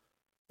more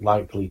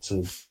likely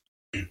to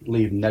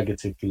leave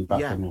negative feedback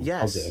Yeah, than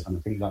positive, yes, and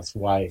I think that's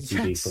why it can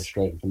be yes,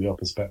 frustrating from your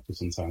perspective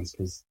sometimes,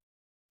 because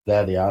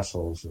they're the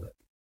assholes that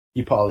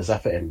you put all this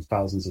effort in,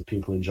 thousands of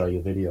people enjoy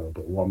your video,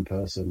 but one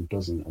person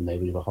doesn't, and they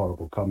leave a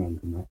horrible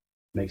comment, and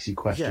makes you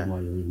question Yeah.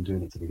 why you're even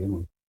doing it to begin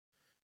with.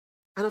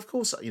 And of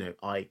course,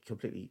 I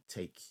completely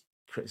take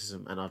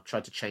criticism, and I've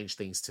tried to change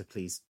things to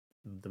please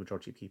the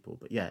majority of people.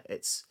 But yeah,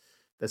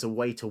 there's a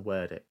way to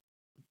word it.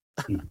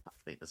 Mm. I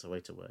think there's a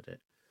way to word it.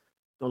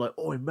 Not like,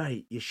 "Oi,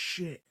 mate, you're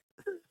shit."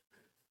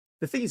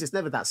 The thing is, it's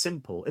never that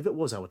simple. If it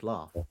was, I would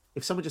laugh. Yeah.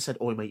 If someone just said,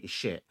 "Oi, mate, you're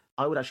shit,"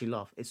 I would actually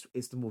laugh.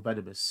 It's the more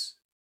venomous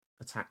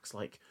attacks,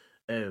 like,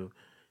 "Oh,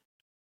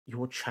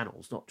 your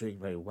channel's not doing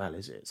very well,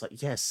 is it?" It's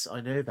like, yes,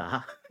 I know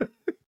that.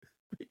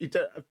 You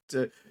don't have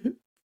to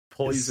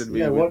poison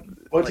me with,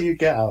 What do like, you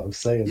get out of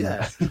saying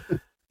yeah.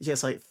 that?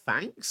 Yes, like,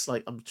 thanks.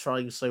 Like, I'm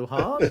trying so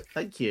hard.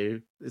 Thank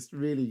you. It's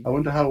really, I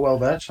wonder how well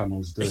their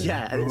channel's doing.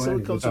 yeah. And it's Oh, all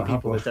wait, they comes from don't have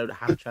people one. that don't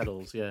have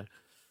channels. Yeah.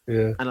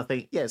 Yeah, And I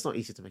think, yeah, it's not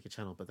easy to make a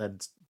channel, but then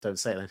don't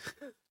say it then.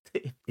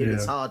 If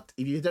it's yeah. hard,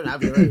 if you don't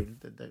have your own,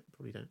 then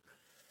probably don't.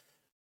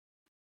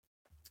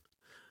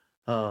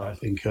 I Oh,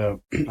 think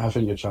I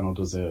think your channel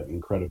does it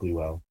incredibly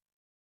well,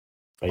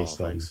 oh, based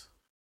on thanks.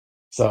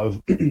 sort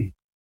of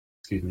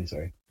excuse me,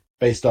 sorry.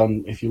 Based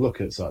on if you look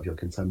at sort of your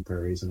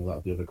contemporaries and a lot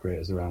of the other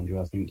creators around you,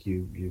 I think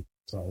you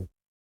sort of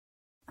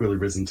really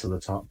risen to the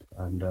top.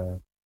 And yeah,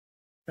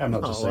 I'm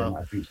not just Oh, saying well,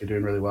 that. I think you're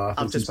doing really well. I I've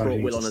think just sometimes brought you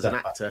need Will to on as an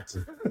step back. actor.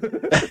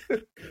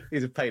 To...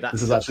 He's a paid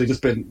This has actor. actually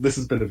just been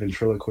a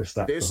ventriloquist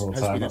act the This whole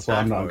has time. been an That's why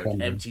I'm not on AdWord,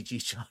 camera.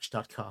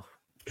 mtgcharge.com.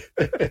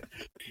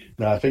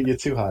 No, I think you're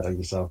too hard on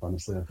yourself.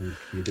 Honestly, I think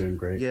you're doing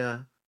great. Yeah.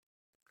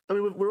 I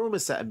mean, we're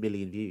almost at 1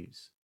 million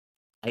views.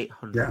 Yeah,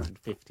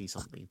 850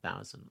 something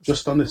thousand.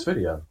 just on this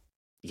video.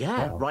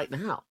 Yeah, Wow. right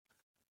now.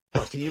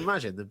 God, can you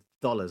imagine the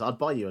dollars? I'd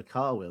buy you a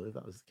car, Will, if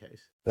that was the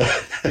case.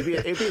 It'd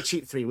be a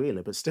cheap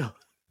three-wheeler, but still.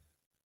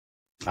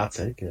 I'll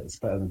take it. It's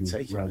better than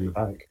Take it, riding a mate.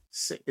 bike.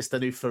 It's the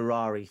new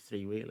Ferrari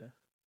three-wheeler.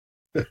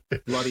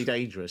 Bloody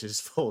dangerous. It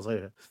just falls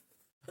over.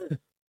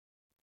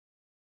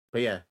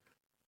 But yeah.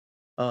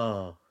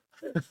 Oh.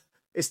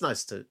 It's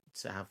nice to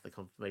have the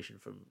confirmation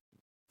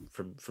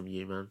from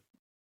you, man.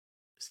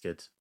 It's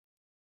good.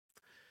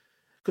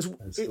 Because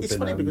it's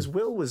funny because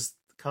Will was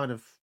kind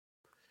of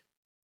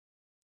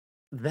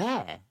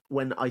there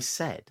when I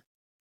said,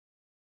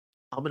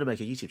 I'm going to make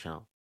a YouTube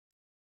channel.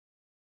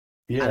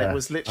 Yeah, and it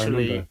was I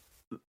literally remember.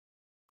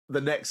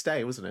 the next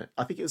day, wasn't it?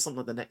 I think it was something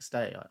like the next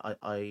day.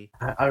 I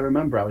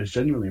remember I was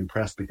genuinely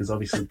impressed because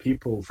obviously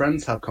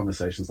friends have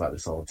conversations like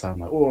this all the time,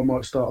 like, oh, I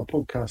might start a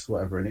podcast or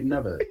whatever, and it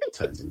never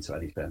turns into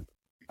anything.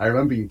 I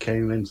remember you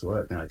came into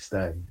work the next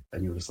day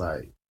and you were just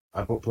like,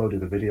 I've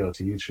uploaded a video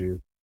to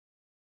YouTube.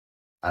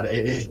 And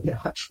it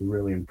actually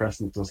really impressed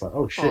me. I was like,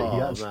 oh shit,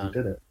 he actually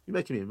did it. You're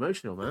making me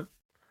emotional, man.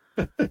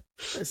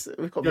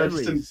 We've got Yeah,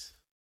 memories.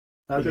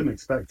 I didn't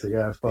expect it.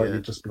 Yeah, I thought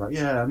you'd just be like,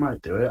 yeah, I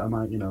might do it. I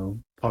might,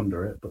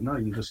 ponder it. But no,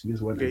 you just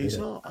went and did it.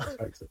 I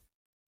expect it.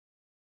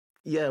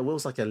 Yeah,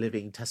 Will's like a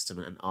living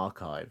testament and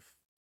archive.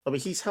 I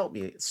mean, he's helped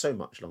me so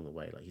much along the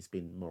way. Like, he's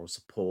been moral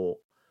support,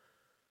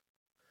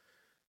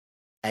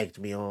 egged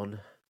me on,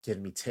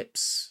 given me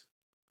tips.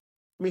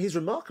 I mean, he's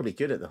remarkably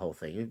good at the whole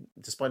thing,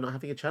 despite not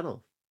having a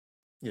channel.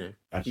 I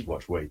just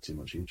watch way too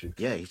much YouTube.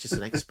 Yeah, he's just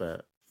an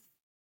expert.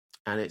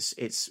 And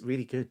it's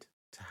really good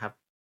to have.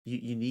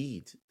 You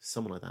need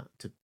someone like that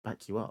to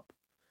back you up.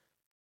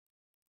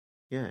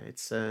 Yeah,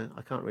 it's I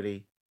can't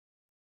really.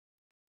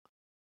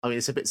 I mean,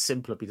 it's a bit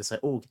simpler for me to say,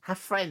 "Oh, have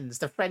friends,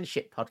 the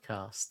friendship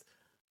podcast."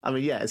 I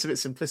mean, yeah, it's a bit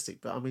simplistic,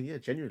 but I mean, yeah,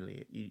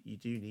 genuinely, you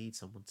do need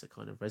someone to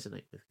kind of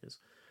resonate with, because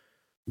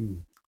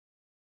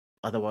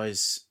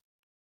otherwise,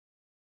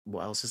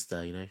 what else is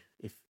there?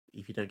 If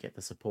you don't get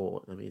the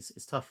support, I mean,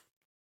 it's tough.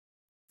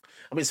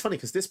 I mean, it's funny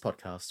because this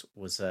podcast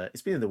was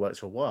it's been in the works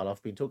for a while.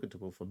 I've been talking to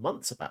Will for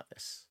months about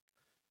this.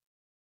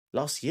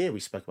 Last year we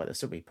spoke about this,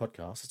 didn't we?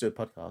 Let's do a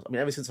podcast. I mean,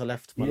 ever since I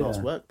left my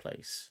last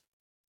workplace.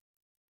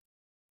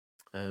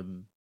 I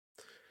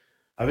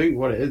think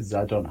what it is,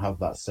 I don't have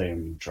that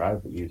same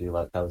drive that you do.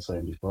 Like I was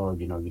saying before,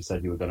 you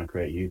said you were going to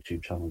create a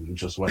YouTube channel, and you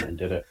just went and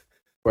did it.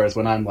 Whereas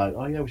when I'm like,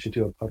 oh yeah, we should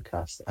do a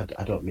podcast,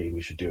 I don't mean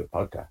we should do a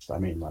podcast. I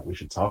mean, like, we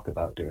should talk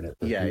about doing it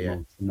for a few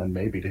months and then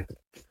maybe do it.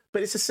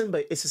 But it's a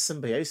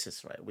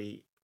symbiosis, right?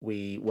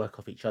 We work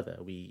off each other.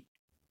 We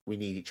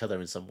need each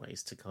other in some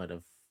ways to kind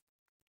of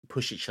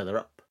push each other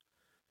up.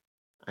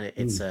 And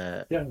it's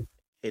nice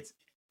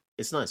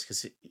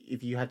because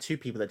if you had two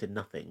people that did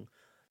nothing,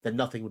 then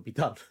nothing would be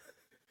done.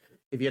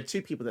 If you had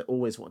two people that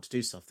always want to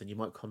do stuff, then you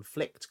might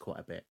conflict quite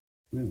a bit.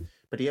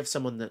 But you have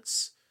someone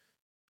that's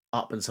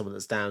up and someone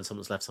that's down,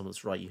 someone that's left, someone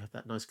that's right. You have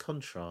that nice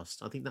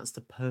contrast. I think that's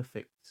the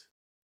perfect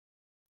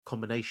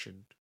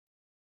combination.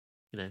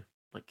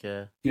 Like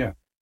yin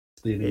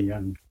and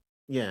yang.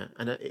 Yeah,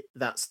 and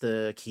that's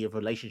the key of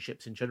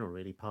relationships in general.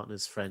 Really,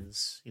 partners,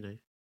 friends.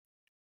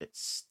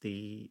 It's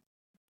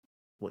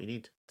what you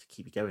need to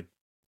keep you going.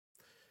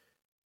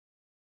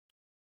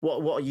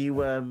 What are you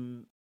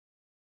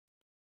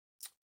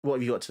what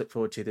have you got to look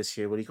forward to this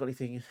year? Well, you got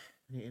any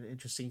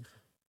interesting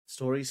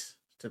stories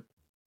to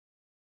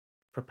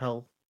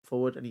propel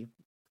forward? Any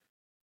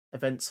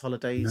events,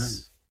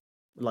 holidays,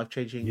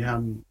 life-changing? Yeah,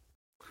 I'm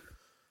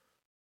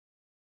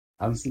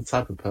the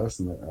type of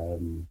person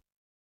that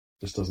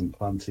just doesn't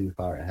plan too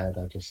far ahead.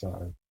 I just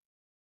sort of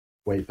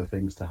wait for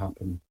things to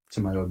happen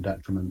to my own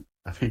detriment,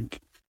 I think.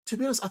 To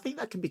be honest, I think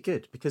that can be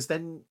good because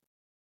then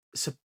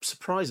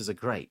surprises are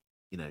great.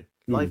 You know,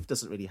 Mm, life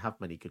doesn't really have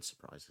many good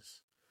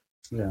surprises.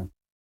 yeah.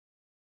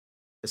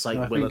 It's No, like,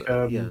 I well,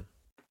 think, yeah.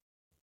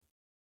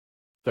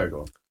 sorry,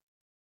 go on.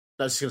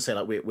 I was just gonna say,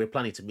 like, we're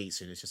planning to meet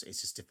soon. It's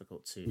just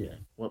difficult to, you Yeah. know.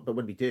 Well, but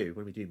when we do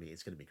meet,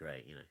 it's gonna be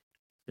great. You know,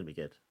 it's gonna be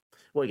good.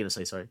 What are you gonna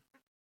say? Sorry.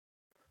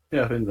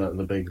 Yeah, I think that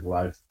the big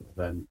life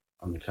event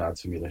on the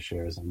cards for me this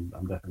year is I'm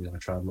definitely going to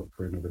try and look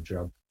for another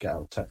job, get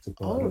out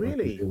technical. I Oh, don't know if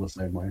you really? feel the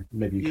same way.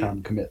 Maybe you You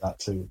can't commit that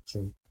to.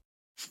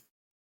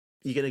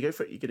 you're gonna go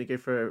for it? You're gonna go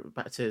for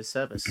back to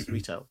service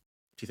retail?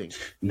 Do you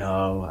think?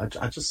 No,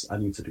 I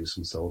need to do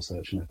some soul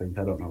searching. I think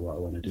I don't know what I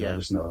want to do. I Yeah.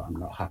 just know I'm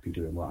not happy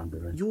doing what I'm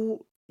doing.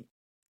 Your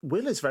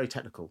Will is very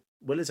technical.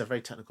 Will is a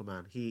very technical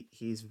man.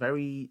 He's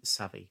very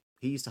savvy.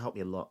 He used to help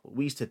me a lot.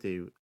 We used to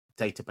do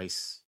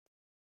database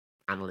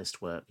analyst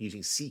work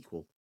using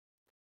SQL.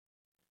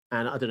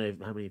 And I don't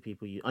know how many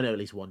people you. I know at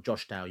least one.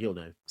 Josh Dow, you'll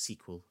know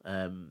SQL.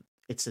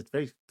 It's a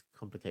very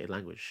complicated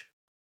language,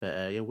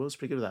 but yeah, Will's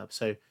pretty good with that.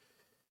 So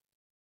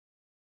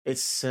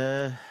it's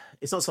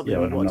it's not something Yeah,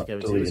 we when I'm want to not go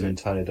into, is deleting it?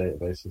 entire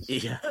databases.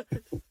 Yeah,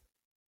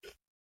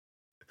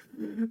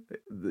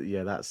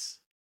 yeah, that's.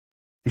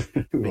 We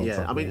But won't yeah,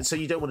 talk I mean, about so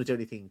you don't want to do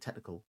anything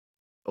technical,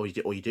 or you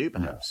do that.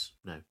 No. perhaps?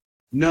 No.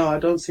 No, I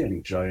don't see any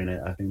joy in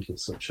it. I think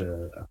it's such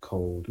a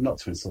cold, not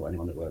to insult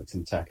anyone that works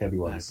in tech. No,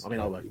 Everyone's I mean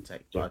I work in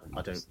tech, but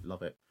I different. don't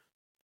love it.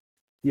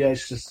 Yeah,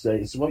 it's just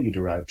it's what you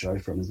derive joy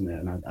from, isn't it?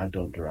 And I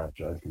don't derive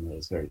joy from it.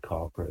 It's very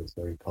corporate. It's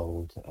very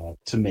cold.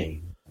 To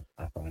me,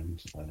 I find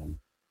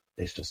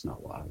it's just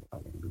not what I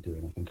want to be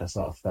doing. I think I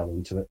sort of fell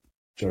into it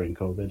during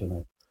COVID, and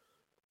I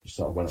just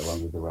sort of went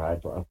along with the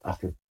ride. But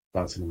after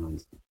bouncing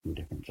around in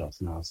different jobs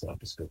now, I sort of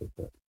discovered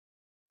that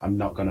I'm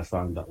not going to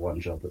find that one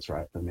job that's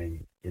right for me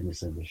in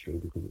this industry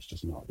because it's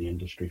just not the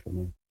industry for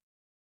me.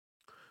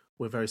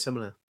 We're very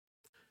similar.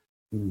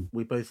 Mm,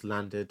 We both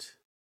landed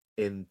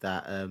in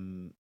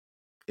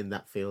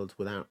that field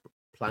without yeah.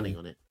 planning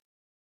on it.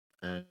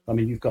 Uh, I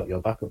mean, you've got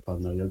your backup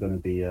plan though. You're going to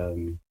be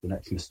the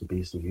next Mr.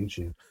 Beast of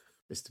YouTube,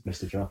 Mr.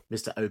 Mr. Joe.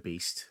 Mr.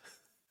 Obeast.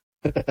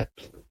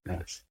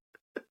 Nice.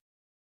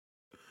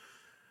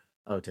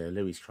 Oh dear,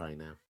 Louis crying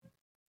now.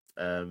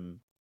 Um,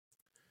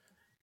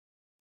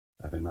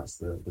 I think that's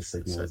the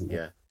signal, so isn't it?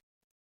 yeah,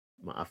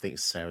 I think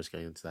Sarah's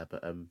going into that,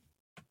 but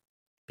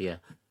yeah,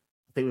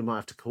 I think we might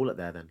have to call it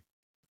there then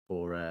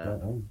for Right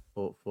on.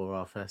 for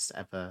our first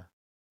ever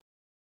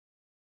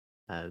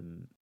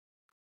um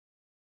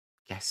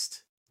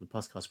guest on the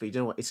podcast. But you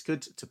know what? It's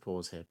good to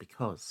pause here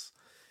because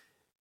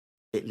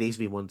it leaves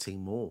me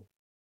wanting more.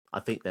 I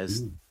think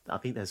there's Mm. I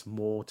think there's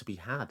more to be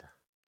had.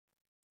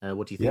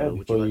 What do you think, Yeah, Will?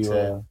 before you,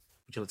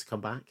 Would you like to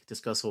come back,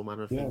 discuss all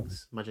manner of yeah,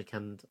 things, magic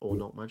and or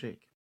not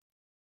magic?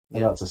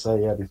 I'd Yeah. like to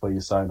say, yeah, before you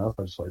sign off,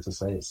 I just wanted to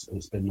say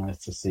it's been nice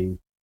to see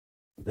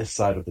this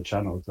side of the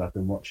channel because I've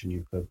been watching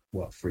you for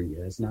what 3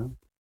 years now.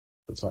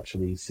 But to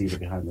actually see the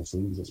behind the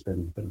scenes, it's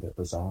been a bit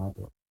bizarre,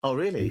 but Oh,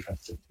 really?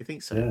 interesting. You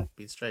think so? Yeah,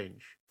 Been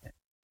strange.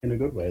 in a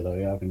good way though.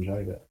 Yeah, I've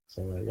enjoyed it.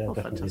 So yeah, Oh,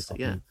 definitely fantastic. pop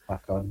Yeah. me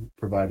back on,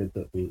 provided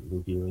that the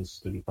viewers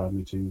didn't find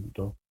me too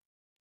dull.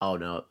 Oh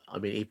no. I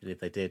mean, even if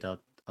they did,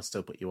 I'll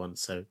still put you on.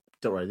 So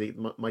don't worry.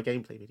 My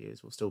gameplay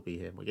videos will still be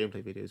here. My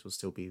gameplay videos will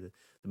still be the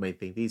main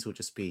thing. These will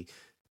just be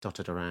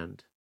dotted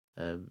around,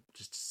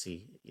 just to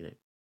see,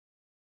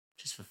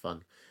 just for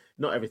fun.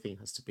 Not everything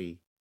has to be.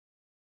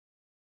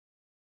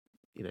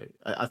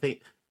 I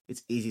think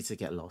it's easy to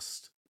get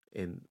lost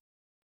in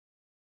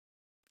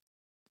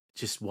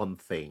just one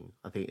thing.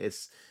 I think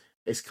it's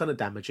kind of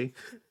damaging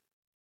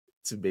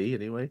to me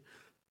anyway,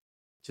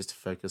 just to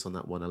focus on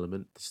that one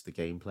element, just the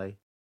gameplay.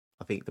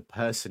 I think the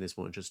person is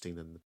more interesting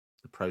than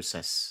the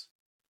process.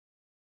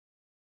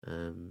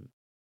 Um,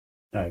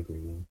 I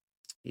agree.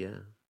 Yeah. yeah,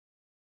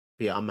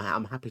 but yeah,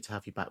 I'm happy to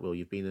have you back, Will.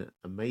 You've been an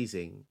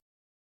amazing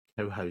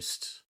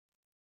co-host.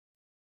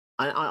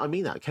 I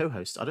mean that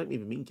co-host. I don't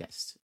even mean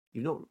guest.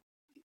 You're not.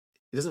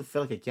 It doesn't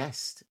feel like a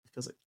guest. It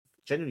feels like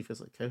genuinely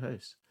feels like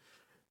co-host.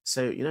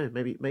 So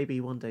maybe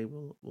one day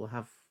we'll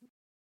have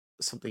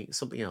something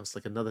else,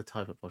 like another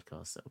type of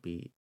podcast that will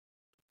be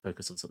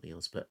focused on something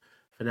else. But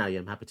for now, yeah,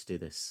 I'm happy to do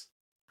this,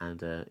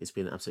 and it's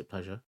been an absolute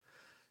pleasure.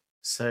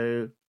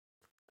 So,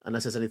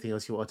 unless there's anything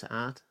else you want to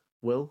add,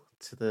 Will,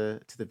 to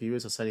the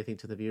viewers, or say anything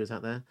to the viewers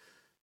out there,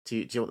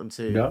 do you want them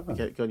to No,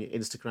 go on your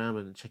Instagram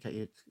and check out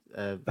your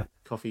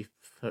coffee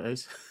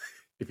photos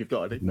if you've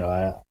got any? no,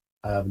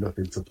 I have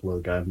nothing to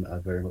plug. I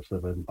very much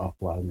live an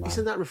offline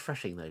Isn't life. that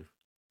refreshing though?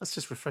 That's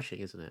just refreshing,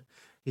 isn't it?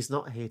 He's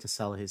not here to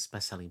sell his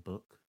best-selling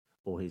book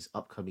or his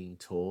upcoming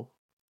tour.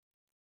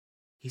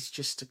 He's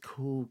just a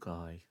cool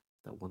guy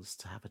that wants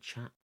to have a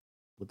chat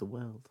with the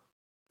world.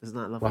 Isn't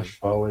that lovely? Flash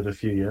forward a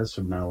few years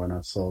from now when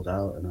I've sold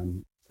out and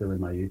I'm filling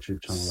my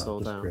YouTube channel that I've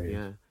Sold just out, created.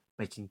 yeah.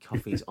 Making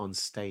coffees on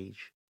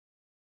stage.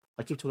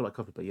 I keep talking about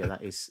coffee, but yeah,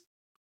 that is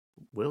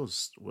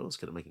Will's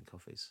good at making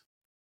coffees.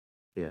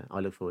 Yeah, I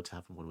look forward to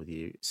having one with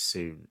you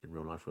soon in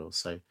real life, Will.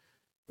 So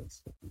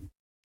That's-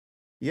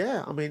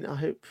 yeah, I mean, I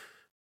hope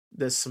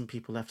there's some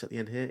people left at the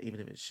end here, even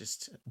if it's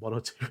just one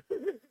or two.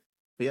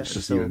 But yeah, It's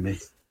just you and me.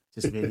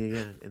 Just me and you,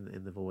 yeah,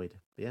 in the void.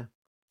 But yeah,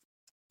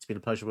 it's been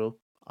a pleasure, Will.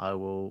 I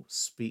will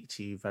speak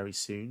to you very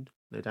soon,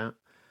 no doubt.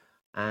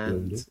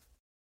 And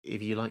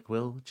if you like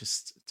Will,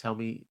 just tell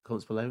me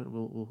comments below, and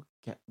we'll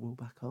get Will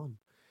back on.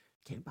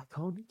 Get him back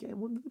on, get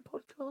him on the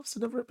podcast,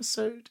 another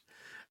episode.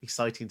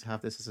 Exciting to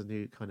have this as a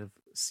new kind of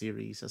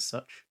series as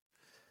such.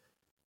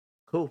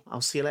 Cool.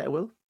 I'll see you later,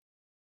 Will.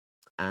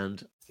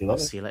 And I'll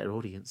see you later,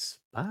 audience.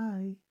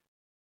 Bye.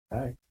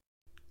 Bye.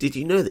 Did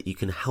you know that you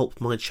can help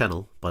my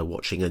channel by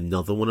watching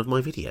another one of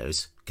my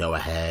videos? Go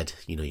ahead,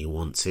 you know you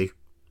want to.